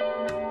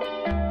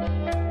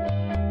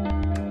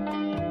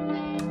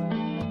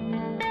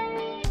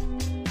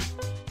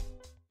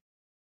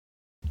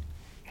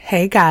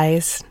 Hey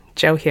guys,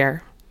 Jo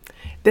here.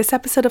 This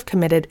episode of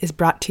Committed is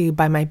brought to you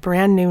by my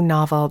brand new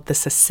novel, The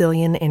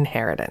Sicilian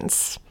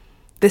Inheritance.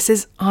 This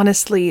is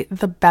honestly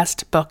the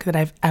best book that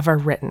I've ever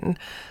written.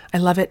 I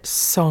love it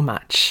so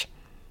much.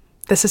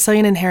 The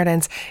Sicilian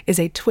Inheritance is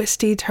a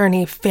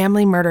twisty-turny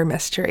family murder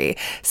mystery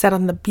set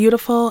on the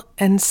beautiful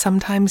and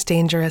sometimes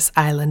dangerous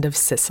island of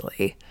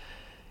Sicily.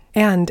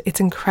 And it's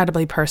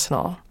incredibly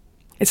personal.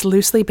 It's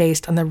loosely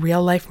based on the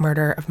real-life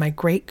murder of my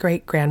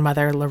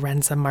great-great-grandmother,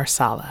 Lorenza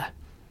Marsala.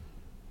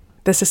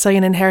 The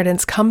Sicilian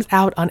Inheritance comes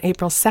out on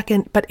April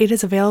 2nd, but it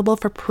is available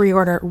for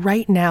pre-order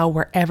right now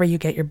wherever you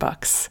get your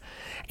books.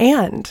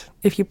 And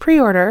if you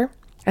pre-order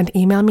and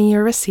email me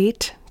your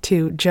receipt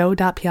to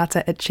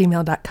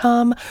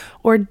jo.piazza@gmail.com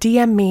or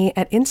DM me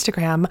at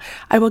Instagram,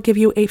 I will give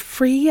you a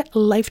free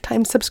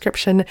lifetime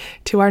subscription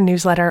to our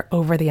newsletter,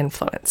 Over the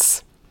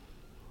Influence.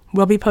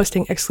 We'll be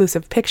posting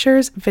exclusive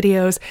pictures,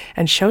 videos,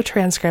 and show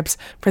transcripts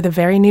for the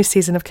very new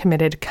season of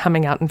Committed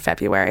coming out in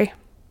February.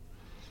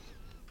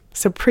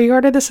 So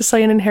pre-order The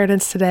Sicilian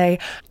Inheritance today.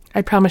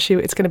 I promise you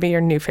it's going to be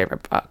your new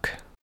favorite book.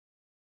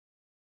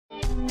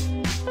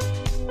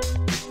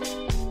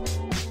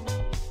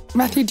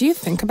 Matthew, do you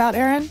think about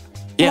Aaron?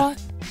 Yeah.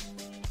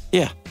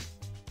 Yeah.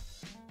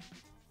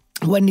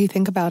 When do you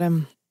think about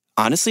him?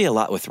 Honestly, a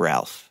lot with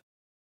Ralph.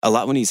 A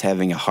lot when he's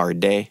having a hard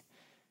day.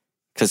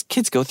 Because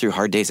kids go through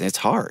hard days and it's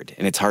hard.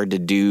 And it's hard to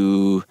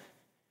do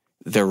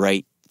the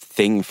right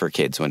thing for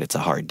kids when it's a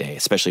hard day,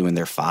 especially when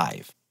they're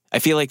 5. I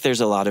feel like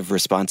there's a lot of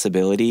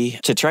responsibility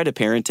to try to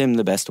parent him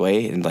the best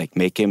way and like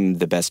make him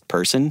the best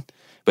person.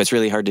 But it's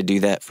really hard to do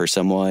that for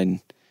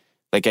someone.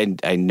 Like I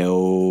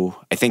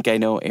think I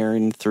know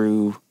Aaron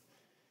through,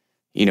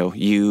 you know,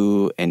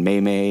 you and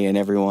May and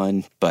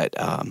everyone. But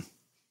I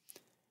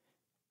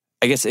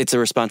guess it's a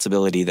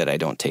responsibility that I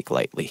don't take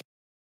lightly.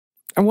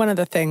 And one of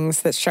the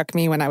things that struck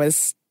me when I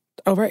was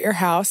over at your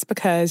house,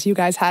 because you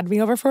guys had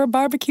me over for a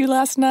barbecue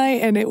last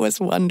night and it was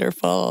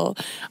wonderful.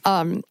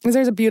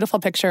 There's a beautiful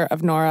picture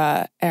of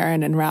Nora,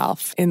 Aaron, and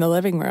Ralph in the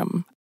living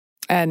room.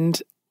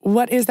 And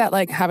what is that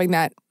like, having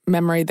that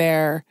memory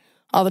there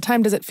all the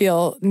time? Does it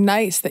feel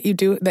nice that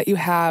you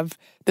have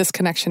this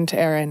connection to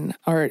Aaron?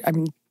 Or I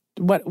mean,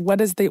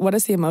 what is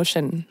the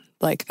emotion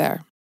like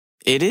there?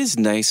 It is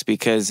nice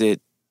because the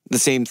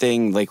same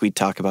thing, like we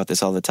talk about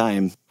this all the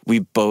time. We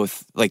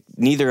both, like,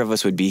 neither of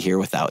us would be here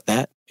without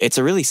that. It's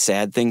a really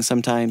sad thing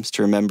sometimes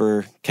to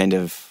remember kind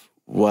of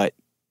what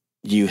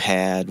you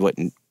had, what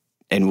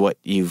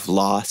you've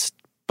lost.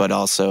 but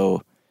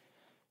also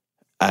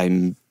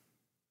I'm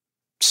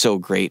so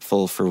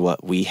grateful for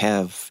what we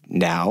have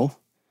now.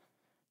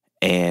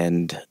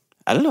 And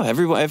I don't know,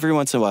 every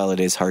once in a while it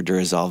is hard to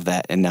resolve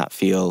that and not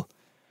feel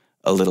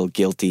a little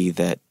guilty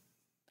that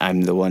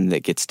I'm the one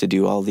that gets to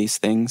do all these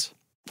things.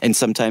 And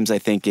sometimes I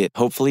think it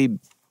hopefully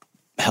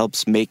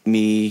helps make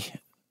me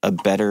a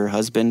better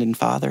husband and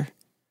father.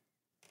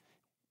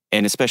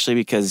 And especially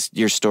because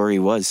your story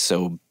was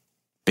so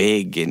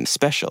big and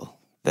special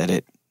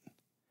that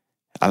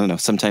I don't know,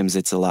 sometimes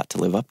it's a lot to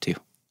live up to.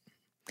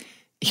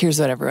 Here's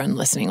what everyone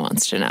listening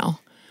wants to know.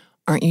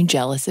 Aren't you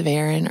jealous of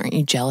Aaron? Aren't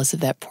you jealous of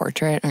that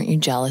portrait? Aren't you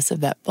jealous of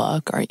that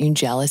book? Aren't you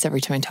jealous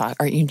every time I talk?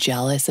 Aren't you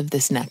jealous of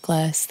this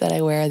necklace that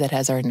I wear that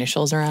has our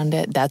initials around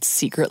it? That's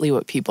secretly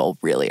what people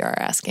really are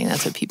asking.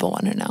 That's what people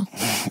want to know.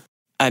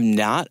 I'm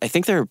not. I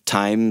think there are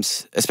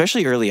times,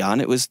 especially early on,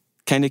 it was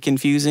kind of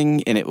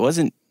confusing, and it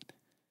wasn't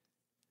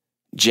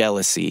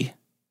jealousy.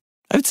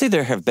 I would say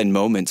there have been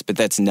moments, but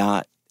that's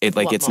not it.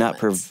 Like, it's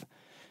moments? Not,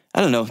 I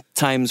don't know,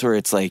 times where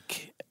it's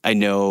like, I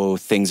know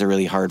things are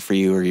really hard for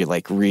you, or you're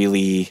like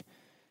really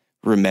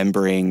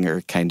remembering,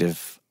 or kind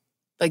of.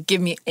 Like, give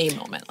me a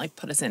moment, like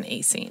put us in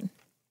a scene.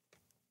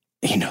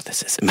 You know,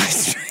 this isn't my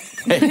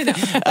strength.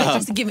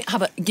 Just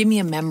give me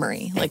a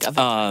memory, like of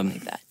a time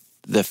like that.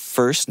 The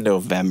first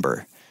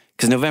November,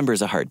 because November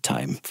is a hard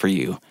time for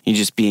you. You're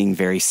just being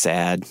very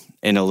sad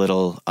and a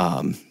little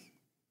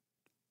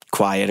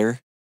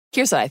quieter.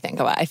 Here's what I think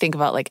about. I think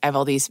about, like, I have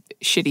all these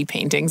shitty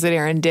paintings that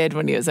Aaron did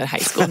when he was in high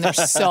school, and they're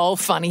so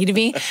funny to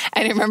me.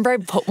 And I remember I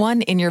put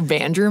one in your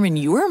band room, and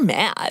you were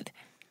mad.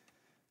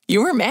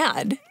 You were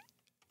mad.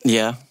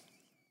 Yeah.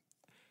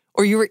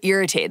 Or you were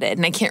irritated.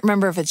 And I can't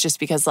remember if it's just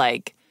because,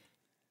 like,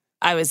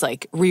 I was,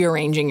 like,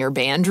 rearranging your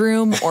band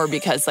room, or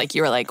because, like,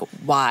 you were like,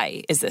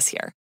 why is this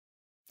here?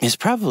 It's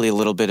probably a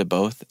little bit of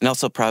both. And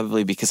also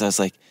probably because I was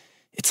like,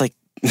 it's like,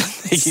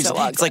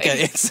 it's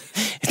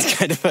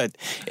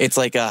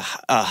like a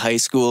high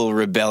school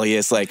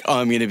rebellious, like, oh,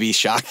 I'm going to be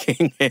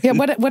shocking. Yeah,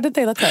 what did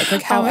they look like?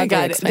 Like, how oh my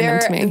God, explain them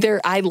to me?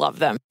 I love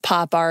them.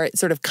 Pop art,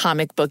 sort of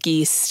comic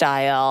booky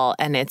style,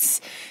 and it's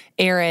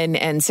Aaron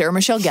and Sarah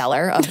Michelle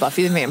Gellar of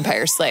Buffy the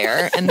Vampire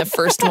Slayer. And the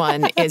first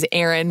one is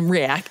Aaron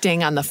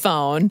reacting on the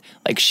phone,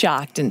 like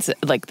shocked, and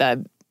like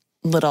the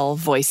little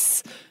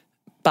voice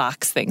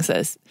box thing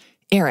says,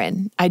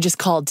 Aaron, I just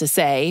called to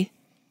say,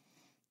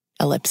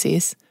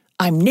 ellipses,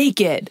 I'm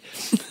naked.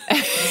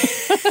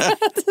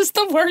 This is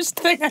the worst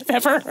thing I've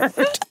ever heard.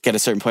 At a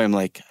certain point, I'm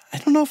like, I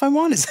don't know if I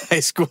want his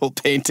high school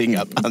painting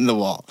up on the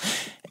wall.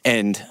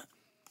 And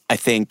I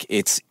think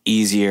it's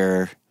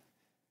easier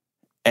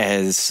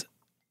as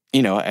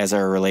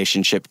our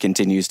relationship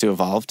continues to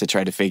evolve to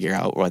try to figure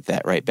out what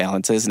that right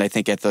balance is. And I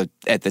think at the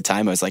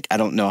time, I was like, I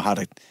don't know how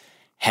to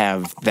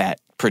have that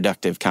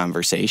productive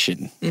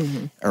conversation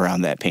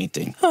around that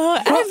painting.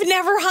 I've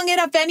never hung it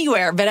up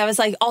anywhere, but I was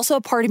like, also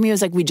a part of me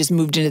was like, we just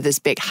moved into this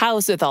big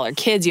house with all our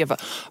kids. You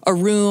have a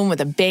room with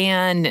a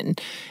band,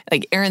 and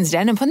like Aaron's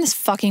dead, and I'm putting this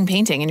fucking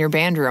painting in your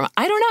band room.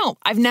 I don't know.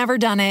 I've never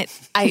done it.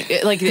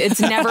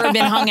 It's never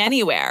been hung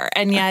anywhere,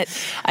 and yet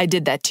I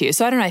did that too.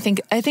 So I don't know.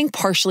 I think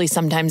partially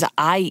sometimes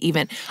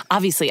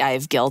obviously I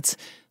have guilt.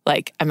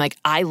 Like, I'm like,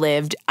 I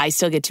lived, I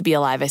still get to be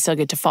alive. I still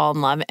get to fall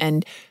in love.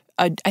 And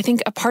I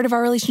think a part of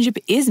our relationship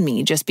is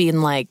me just being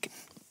like,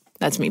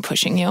 that's me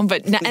pushing you,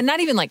 and not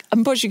even like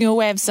I'm pushing you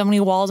away. I have so many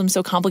walls. I'm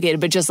so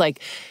complicated, but just like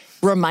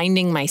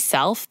reminding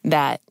myself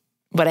that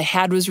what I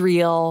had was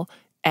real,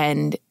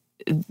 and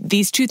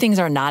these two things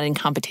are not in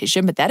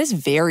competition. But that is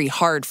very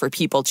hard for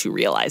people to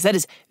realize. That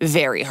is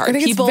very hard. I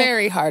think it's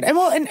very hard. And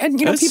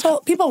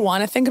people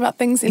want to think about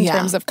things in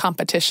terms of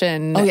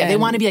competition. Oh yeah, they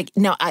want to be like,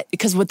 no,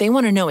 because what they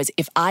want to know is,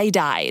 if I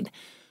died,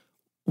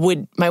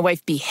 would my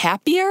wife be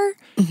happier,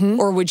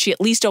 or would she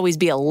at least always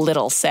be a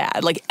little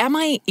sad? Like, am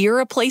I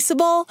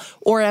irreplaceable,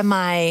 or am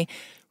I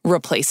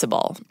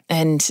replaceable?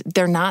 And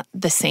they're not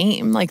the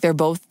same. Like, they're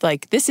both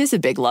like, this is a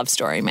big love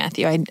story,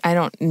 Matthew. I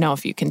don't know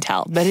if you can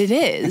tell, but it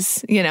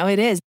is. It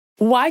is.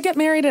 Why get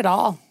married at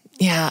all?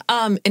 Yeah,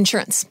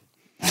 insurance.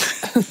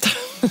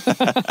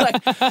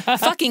 Like,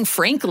 fucking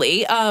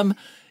frankly,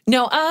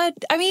 no. I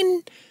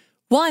mean,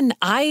 one,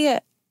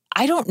 I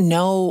don't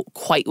know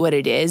quite what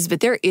it is, but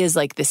there is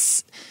like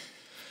this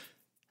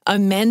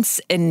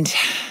immense and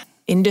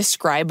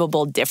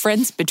indescribable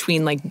difference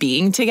between like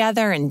being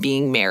together and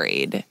being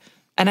married.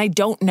 And I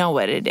don't know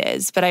what it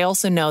is, but I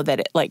also know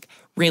that it like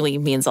really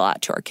means a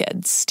lot to our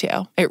kids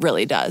too. It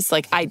really does.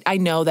 Like, I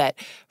know that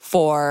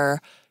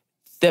for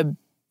the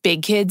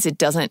big kids, it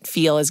doesn't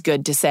feel as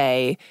good to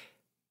say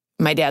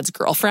my dad's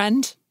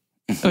girlfriend,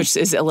 which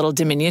is a little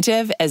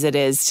diminutive, as it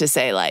is to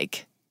say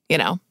like,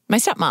 my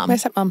stepmom. My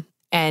stepmom.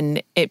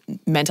 And it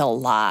meant a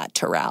lot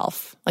to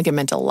Ralph. Like, it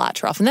meant a lot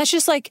to Ralph. And that's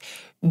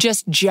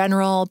just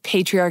general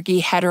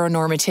patriarchy,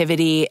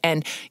 heteronormativity.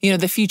 And,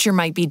 the future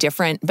might be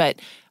different.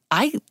 But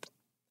I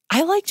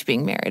I liked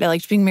being married. I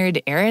liked being married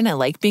to Aaron. I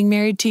like being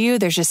married to you.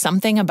 There's just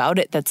something about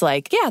it that's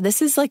like, yeah,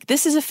 this is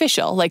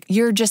official. Like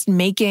you're just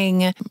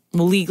making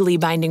legally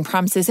binding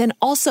promises. And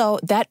also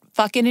that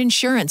fucking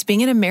insurance,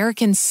 being an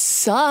American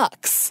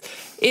sucks.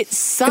 It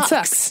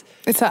sucks.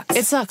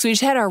 It sucks. We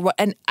just had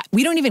and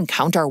we don't even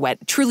count our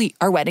truly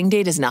our wedding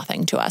date is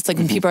nothing to us. Like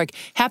when people are like,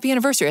 happy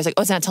anniversary, I was like,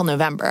 oh, it's not till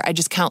November. I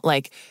just count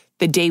like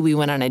the day we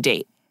went on a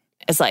date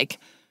as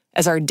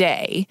our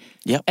day,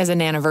 as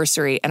an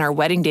anniversary, and our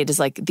wedding date is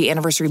like the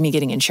anniversary of me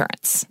getting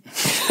insurance.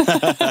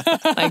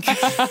 like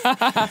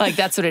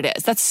that's what it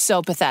is. That's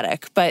so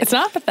pathetic, but it's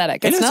not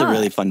pathetic. It was a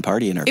really fun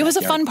party in our backyard. It was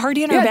a fun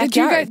party in our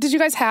backyard. Did you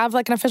guys have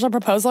like an official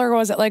proposal, or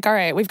was it like, all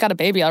right, we've got a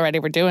baby already,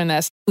 we're doing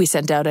this? We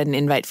sent out an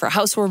invite for a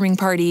housewarming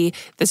party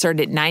that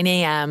started at 9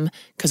 a.m.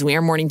 because we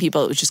are morning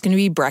people. It was just going to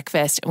be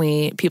breakfast,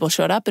 and people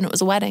showed up, and it was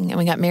a wedding, and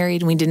we got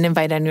married, and we didn't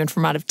invite anyone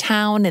from out of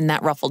town, and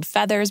that ruffled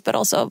feathers, but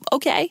also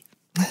okay.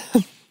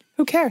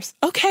 Who cares?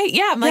 Okay,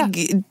 yeah. I'm like,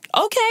 okay.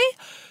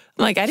 I'm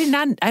like, I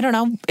don't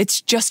know. It's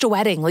just a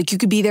wedding. Like, you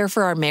could be there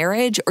for our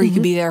marriage, or you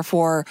could be there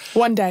for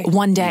one day.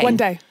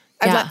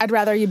 Yeah. I'd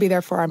rather you be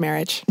there for our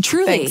marriage.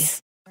 Truly.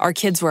 Thanks. Our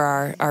kids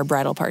were our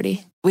bridal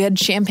party. We had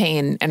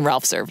champagne, and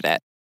Ralph served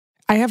it.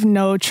 I have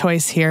no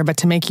choice here but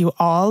to make you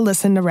all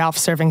listen to Ralph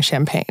serving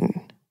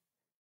champagne.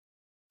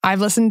 I've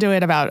listened to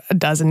it about a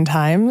dozen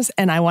times,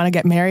 and I want to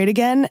get married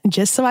again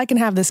just so I can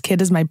have this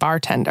kid as my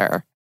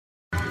bartender.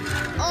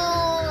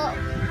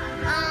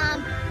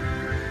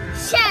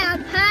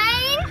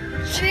 Champagne,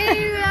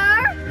 sugar.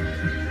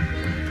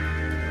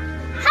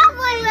 How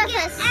about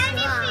anything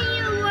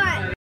you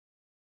want?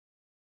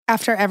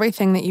 After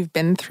everything that you've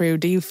been through,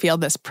 do you feel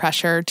this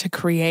pressure to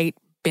create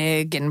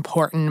big,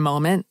 important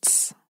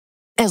moments?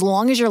 As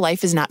long as your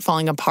life is not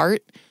falling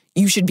apart,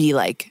 you should be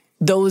like,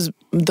 those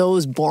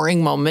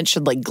boring moments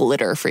should like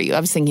glitter for you. I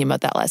was thinking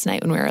about that last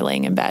night when we were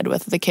laying in bed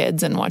with the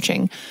kids and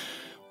watching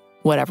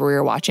whatever we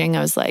were watching.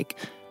 I was like,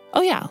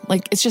 oh yeah,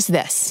 like it's just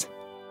this.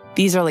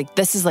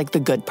 This is like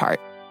the good part.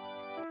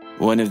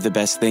 One of the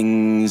best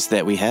things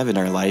that we have in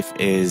our life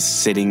is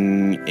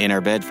sitting in our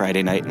bed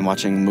Friday night and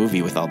watching a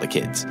movie with all the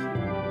kids.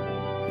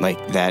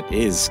 Like that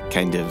is a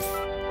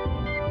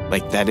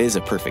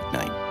perfect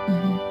night.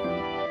 Mm-hmm.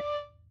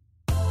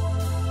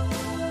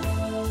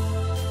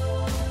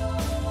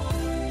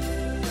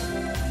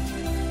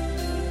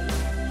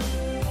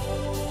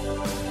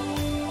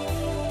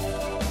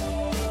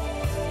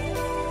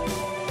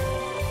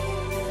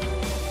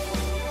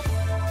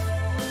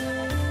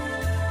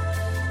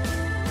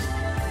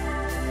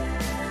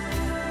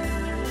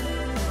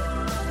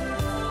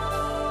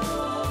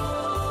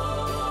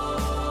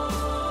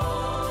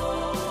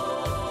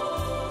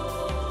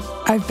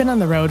 I've been on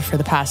the road for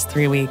the past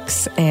 3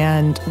 weeks,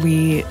 and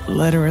we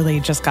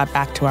literally just got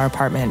back to our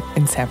apartment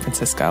in San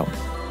Francisco.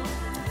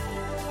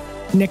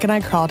 Nick and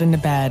I crawled into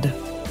bed.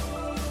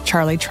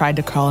 Charlie tried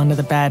to crawl into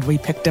the bed. We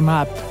picked him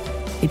up.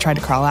 He tried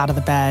to crawl out of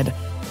the bed.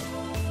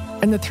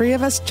 And the three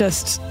of us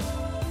just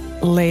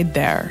laid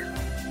there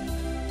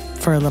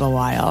for a little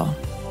while.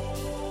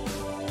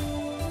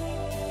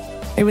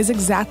 It was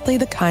exactly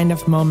the kind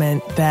of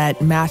moment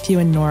that Matthew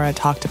and Nora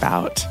talked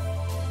about.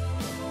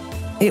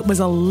 It was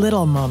a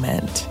little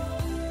moment,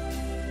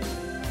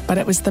 but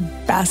it was the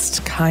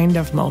best kind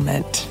of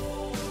moment.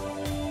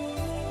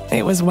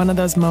 It was one of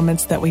those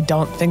moments that we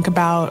don't think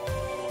about,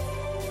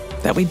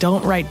 that we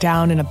don't write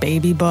down in a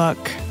baby book,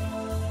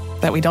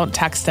 that we don't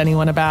text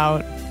anyone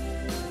about,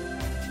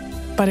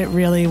 but it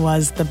really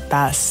was the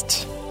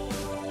best.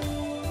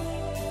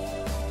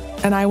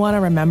 And I want to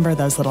remember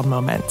those little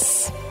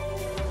moments.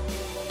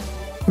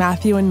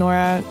 Matthew and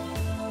Nora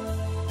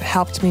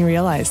helped me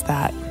realize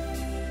that.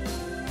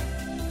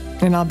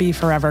 And I'll be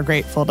forever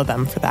grateful to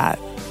them for that.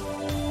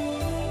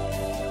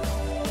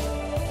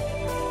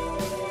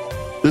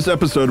 This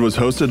episode was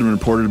hosted and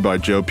reported by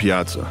Joe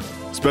Piazza.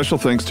 Special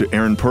thanks to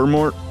Aaron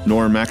Permort,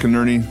 Nora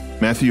McInerney,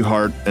 Matthew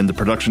Hart, and the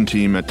production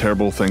team at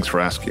Terrible Thanks for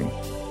Asking.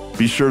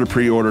 Be sure to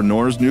pre-order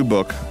Nora's new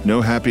book,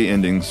 No Happy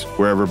Endings,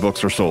 wherever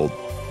books are sold.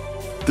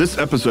 This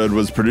episode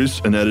was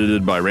produced and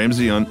edited by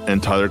Ramsey Hunt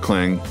and Tyler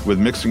Klang, with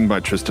mixing by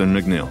Tristan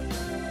McNeil.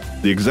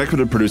 The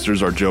executive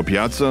producers are Joe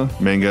Piazza,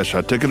 Mangesh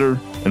Hattikudur,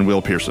 and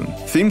Will Pearson.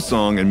 Theme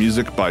song and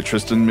music by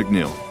Tristan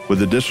McNeil,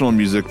 with additional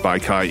music by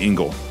Kai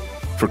Engel.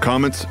 For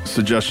comments,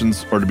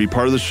 suggestions, or to be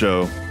part of the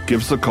show,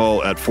 give us a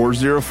call at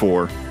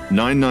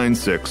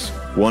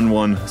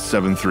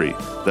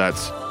 404-996-1173.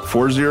 That's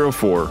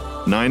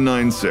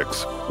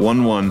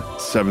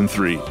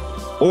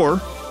 404-996-1173.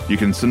 Or you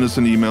can send us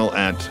an email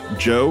at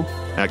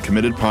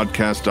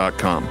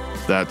joe@committedpodcast.com.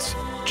 That's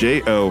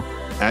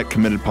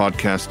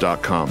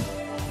jo@committedpodcast.com.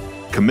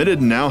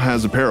 Committed now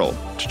has apparel.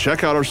 To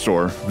check out our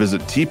store, visit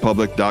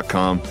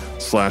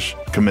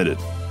tpublic.com/committed.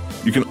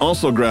 You can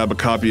also grab a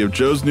copy of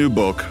Joe's new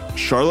book,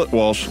 Charlotte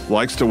Walsh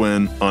Likes to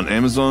Win, on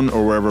Amazon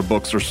or wherever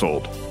books are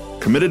sold.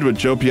 Committed with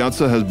Joe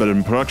Piazza has been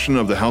in production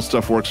of the How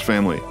Stuff Works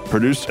family,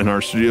 produced in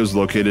our studios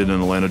located in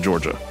Atlanta,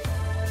 Georgia.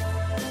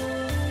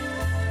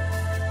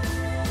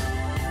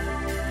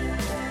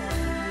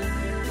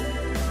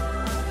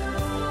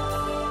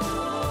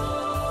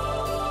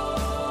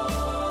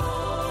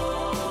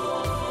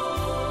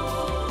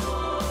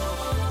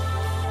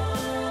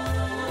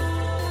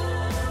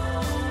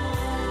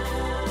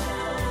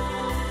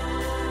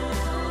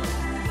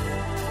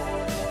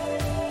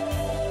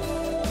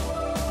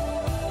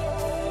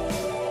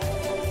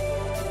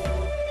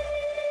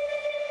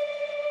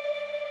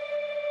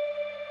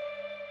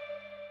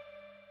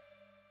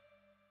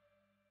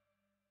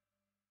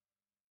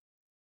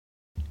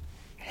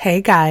 Hey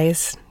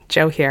guys,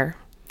 Joe here.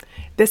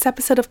 This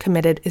episode of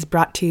Committed is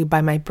brought to you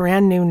by my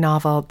brand new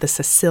novel, The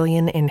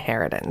Sicilian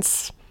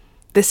Inheritance.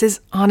 This is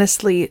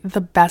honestly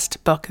the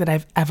best book that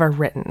I've ever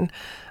written.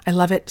 I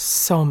love it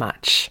so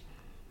much.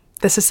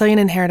 The Sicilian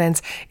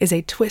Inheritance is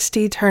a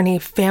twisty-turny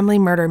family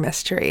murder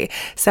mystery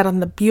set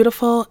on the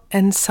beautiful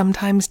and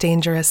sometimes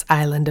dangerous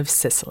island of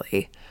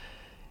Sicily.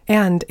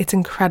 And it's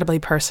incredibly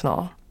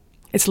personal.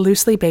 It's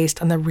loosely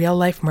based on the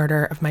real-life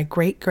murder of my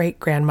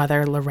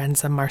great-great-grandmother,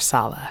 Lorenza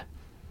Marsala.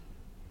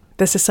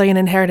 The Sicilian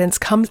Inheritance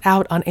comes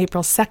out on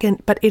April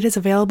 2nd, but it is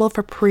available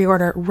for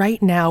pre-order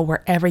right now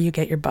wherever you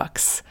get your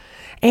books.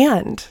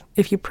 And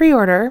if you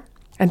pre-order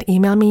and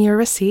email me your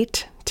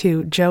receipt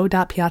to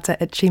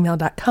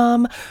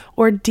joe.piazza@gmail.com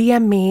or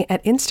DM me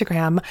at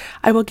Instagram,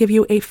 I will give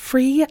you a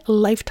free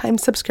lifetime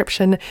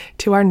subscription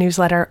to our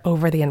newsletter,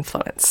 Over the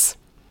Influence.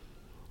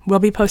 We'll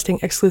be posting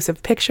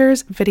exclusive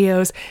pictures,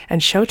 videos,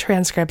 and show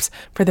transcripts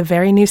for the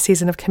very new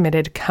season of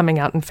Committed coming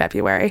out in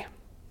February.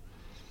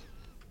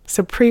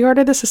 So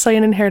pre-order The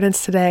Sicilian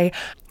Inheritance today.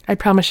 I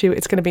promise you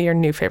it's going to be your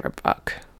new favorite book.